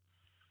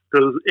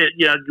because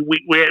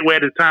we're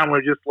at a time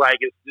where just like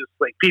it's just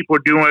like people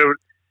are doing,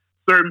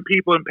 certain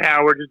people in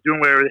power just doing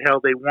whatever the hell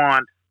they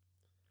want,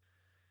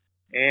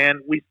 and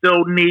we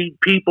still need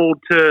people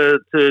to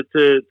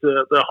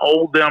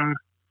hold them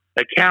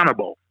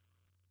accountable.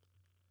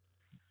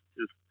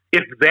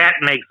 If that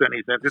makes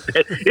any sense,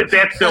 if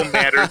that still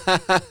matters.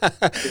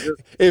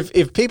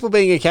 if people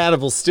being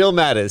accountable still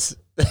matters.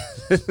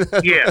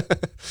 Yeah.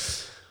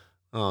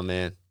 Oh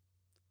man,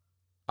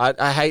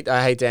 I hate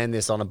to end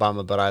this on a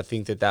bummer, but I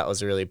think that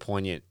was a really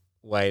poignant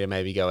way to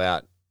maybe go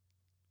out.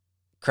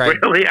 Craig,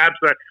 Really, I'm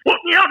sorry. Well,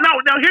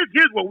 no.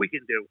 Here's what we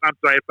can do. I'm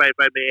sorry if I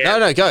may add.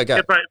 No, go.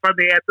 If I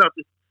may add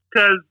something,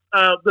 because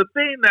the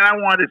thing that I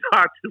wanted to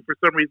talk to for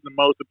some reason the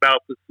most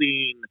about the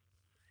scene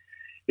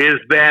is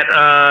that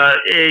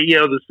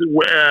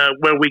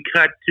when we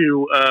cut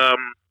to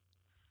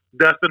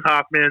Dustin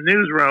Hoffman in the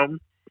newsroom,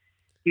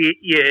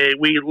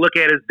 we look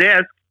at his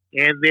desk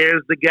and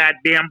there's the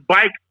goddamn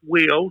bike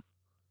wheel,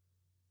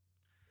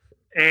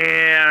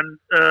 and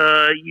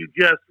you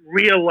just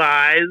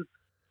realize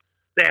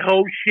that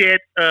whole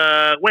shit.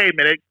 Wait a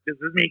minute, does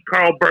this mean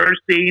Carl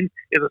Bernstein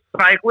is a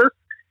cyclist?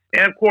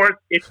 And of course,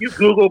 if you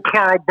Google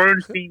Carl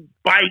Bernstein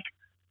bike,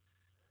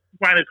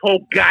 find his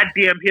whole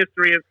goddamn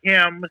history of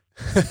him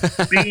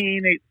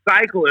being a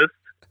cyclist.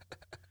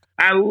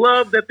 I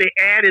love that they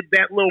added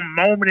that little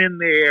moment in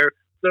there.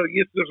 So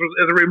just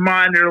as a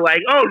reminder,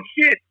 like, oh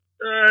shit,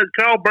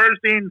 Carl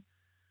Bernstein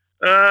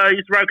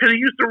used to ride, because he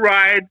used to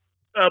ride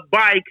a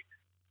bike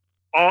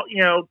all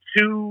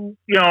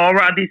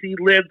around DC. He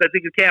lived, I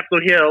think, in Capitol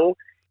Hill,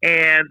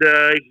 and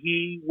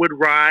he would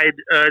ride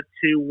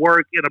to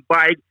work in a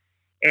bike.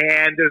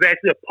 And there's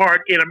actually a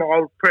part in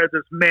All the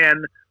President's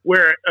Men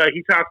where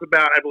he talks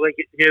about, I believe,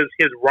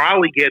 his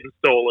Raleigh getting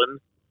stolen.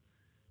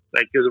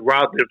 Like, his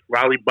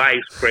Raleigh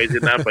bikes, crazy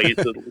enough. I used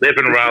to live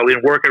in Raleigh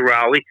and work in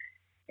Raleigh.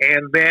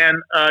 And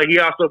then he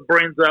also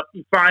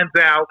he finds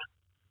out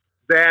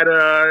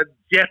that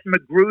Jeff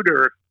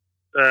Magruder,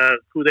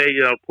 who they,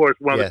 of course,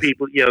 one of the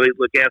people, they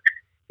look at,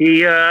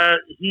 he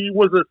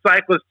was a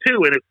cyclist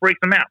too, and it freaks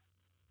him out.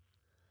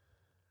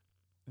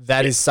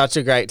 That is such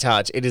a great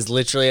touch. It is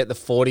literally at the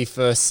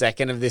 41st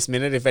second of this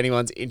minute. If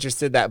anyone's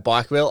interested, that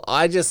bike wheel.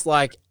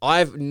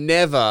 I've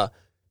never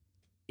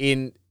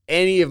in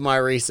any of my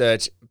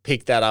research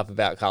picked that up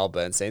about Carl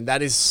Bernstein.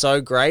 That is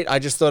so great. I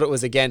just thought it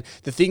was, again,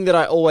 the thing that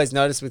I always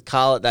notice with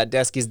Carl at that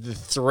desk is the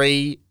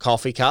 3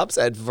 coffee cups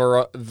at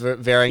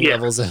varying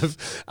levels of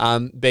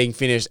being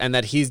finished, and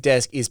that his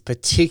desk is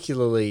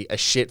particularly a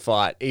shit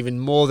fight, even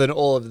more than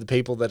all of the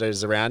people that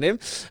is around him.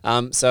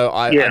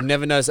 I've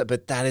never noticed it,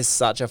 but that is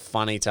such a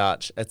funny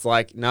touch. It's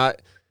like, no,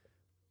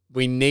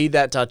 we need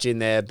that touch in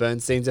there.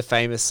 Bernstein's a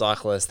famous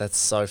cyclist. That's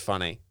so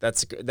funny.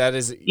 That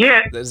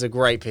is a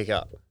great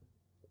pickup.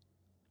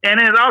 And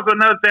there's also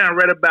another thing I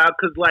read about,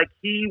 because like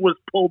he was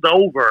pulled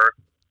over,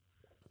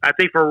 I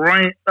think for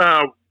running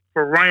a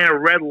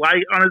red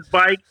light on his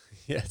bike.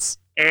 Yes.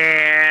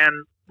 And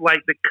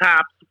like the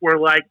cops were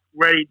like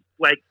ready,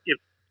 like if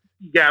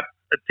you got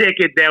a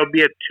ticket, that would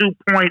be a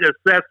 2-point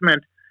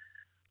assessment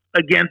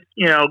against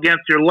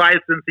your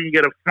license, and you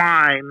get a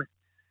fine.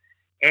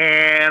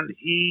 And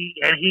he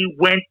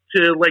went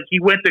to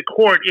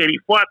court and he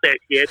fought that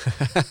shit,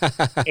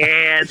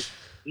 and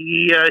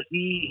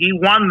he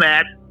won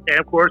that. And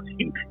of course,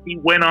 he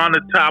went on to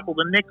topple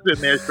the Nixon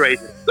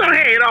administration. So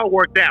hey, it all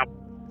worked out.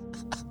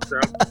 So.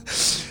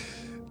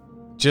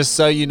 Just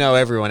so you know,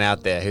 everyone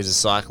out there who's a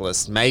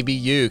cyclist, maybe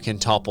you can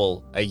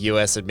topple a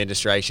U.S.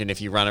 administration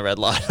if you run a red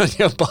light on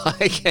your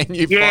bike and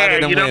you fight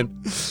it and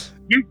win.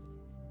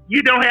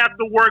 You don't have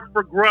to work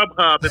for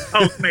Grubhub and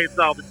Postmates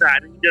all the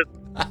time.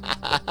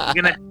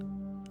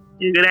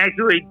 You can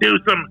actually do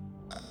some.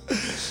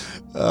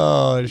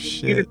 Oh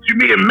shit! You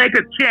need to make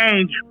a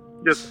change.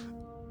 Just.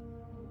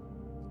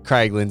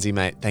 Craig Lindsay,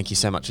 mate, thank you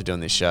so much for doing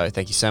this show.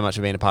 Thank you so much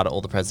for being a part of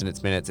All the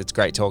President's Minutes. It's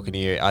great talking to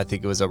you. I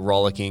think it was a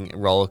rollicking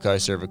roller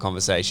coaster of a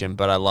conversation,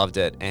 but I loved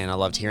it, and I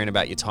loved hearing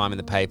about your time in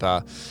the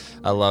paper.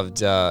 I loved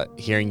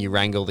hearing you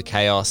wrangle the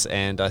chaos,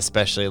 and I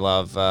especially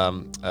love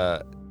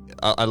I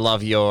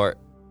love your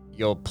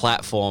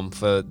platform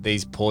for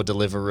these poor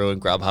Deliveroo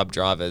and Grubhub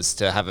drivers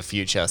to have a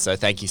future. So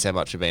thank you so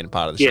much for being a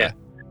part of the show.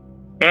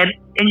 And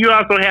you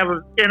also have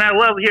and I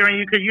love hearing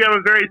you because you have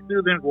a very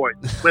soothing voice.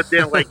 But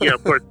then,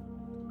 of course,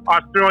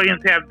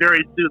 Australians have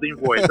very soothing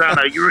voice. I don't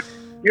know.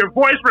 Your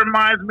voice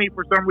reminds me,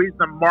 for some reason,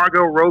 of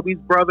Margot Robbie's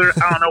brother.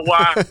 I don't know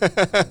why.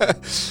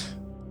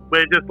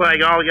 But it's just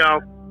like all y'all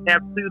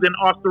have soothing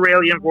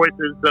Australian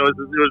voices. So it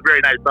was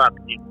very nice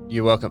talking to you.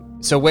 You're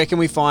welcome. So where can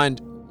we find...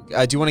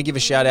 do you want to give a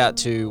shout out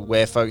to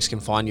where folks can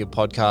find your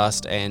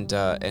podcast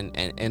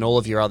and all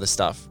of your other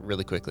stuff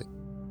really quickly?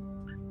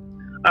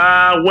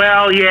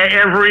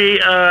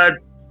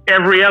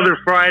 Every other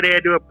Friday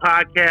I do a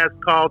podcast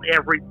called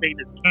Everything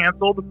is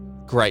Canceled.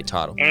 Great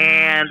title.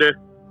 And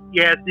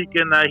yes, you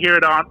can hear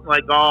it on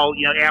all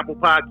Apple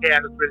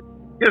Podcasts.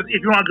 Just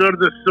if you want to go to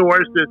the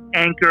source, it's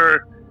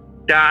Anchor,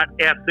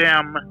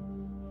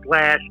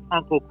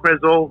 anchor.fm/Uncle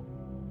Crizzle,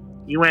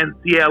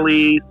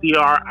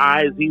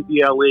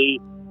 UNCLECRIZZLE.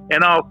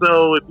 And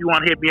also, if you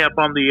want to hit me up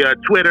on the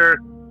Twitter,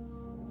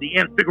 the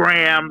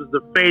Instagrams,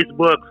 the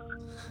Facebooks,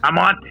 I'm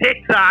on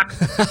TikTok.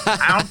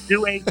 I don't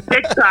do any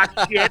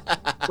TikTok shit,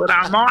 but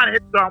I'm on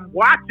it, so I'm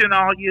watching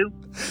all you.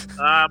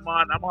 I'm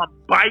on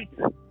Byte.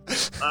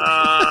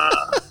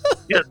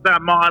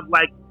 I'm on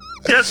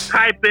just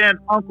type in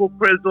Uncle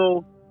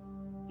Crizzle.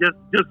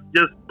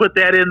 Just put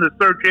that in the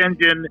search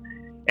engine,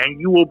 and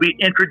you will be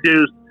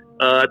introduced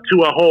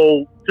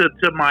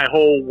to my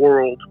whole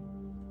world.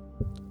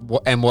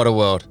 And what a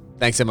world!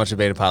 Thanks so much for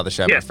being a part of the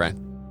show, my friend.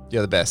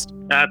 You're the best.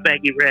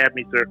 Thank you for having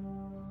me, sir.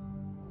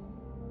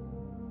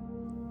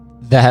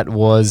 That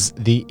was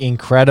the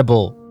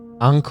incredible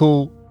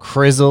Uncle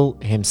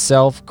Crizzle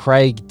himself,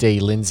 Craig D.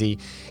 Lindsay.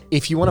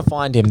 If you want to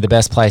find him, the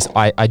best place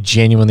I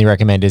genuinely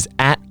recommend is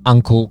at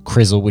Uncle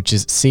Crizzle, which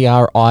is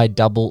CRIZZLE,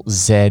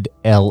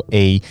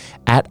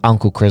 at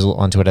Uncle Crizzle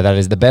on Twitter. That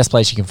is the best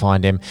place you can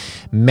find him.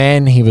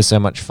 Man, he was so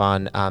much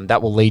fun.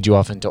 That will lead you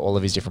off into all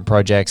of his different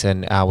projects,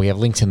 and we have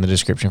links in the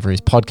description for his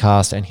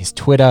podcast and his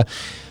Twitter.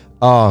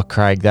 Oh,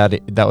 Craig,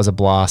 that was a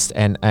blast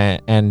and a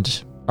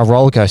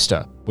roller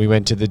coaster. We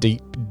went to the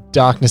deep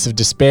darkness of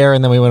despair,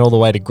 and then we went all the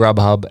way to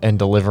Grubhub and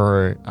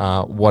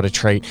Deliveroo. What a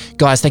treat.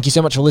 Guys, thank you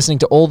so much for listening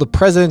to all the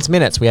President's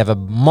Minutes. We have a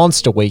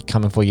monster week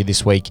coming for you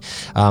this week.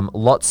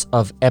 Lots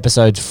of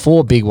episodes,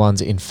 4 big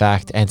ones, in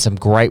fact, and some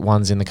great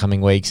ones in the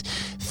coming weeks.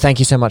 Thank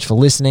you so much for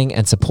listening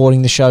and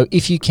supporting the show.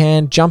 If you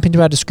can, jump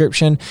into our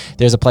description.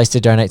 There's a place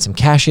to donate some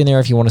cash in there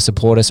if you want to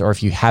support us, or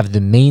if you have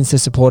the means to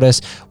support us.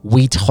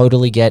 We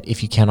totally get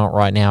if you cannot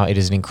right now. It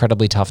is an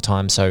incredibly tough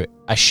time, so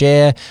a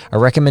share, a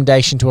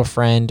recommendation to a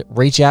friend,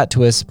 reach out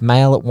to us,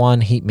 mail at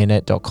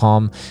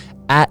oneheatminute.com,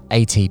 at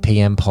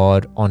ATPM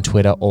pod on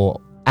Twitter,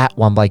 or at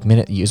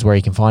 1BlakeMinute is where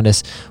you can find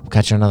us. We'll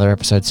catch you on another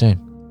episode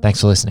soon.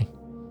 Thanks for listening.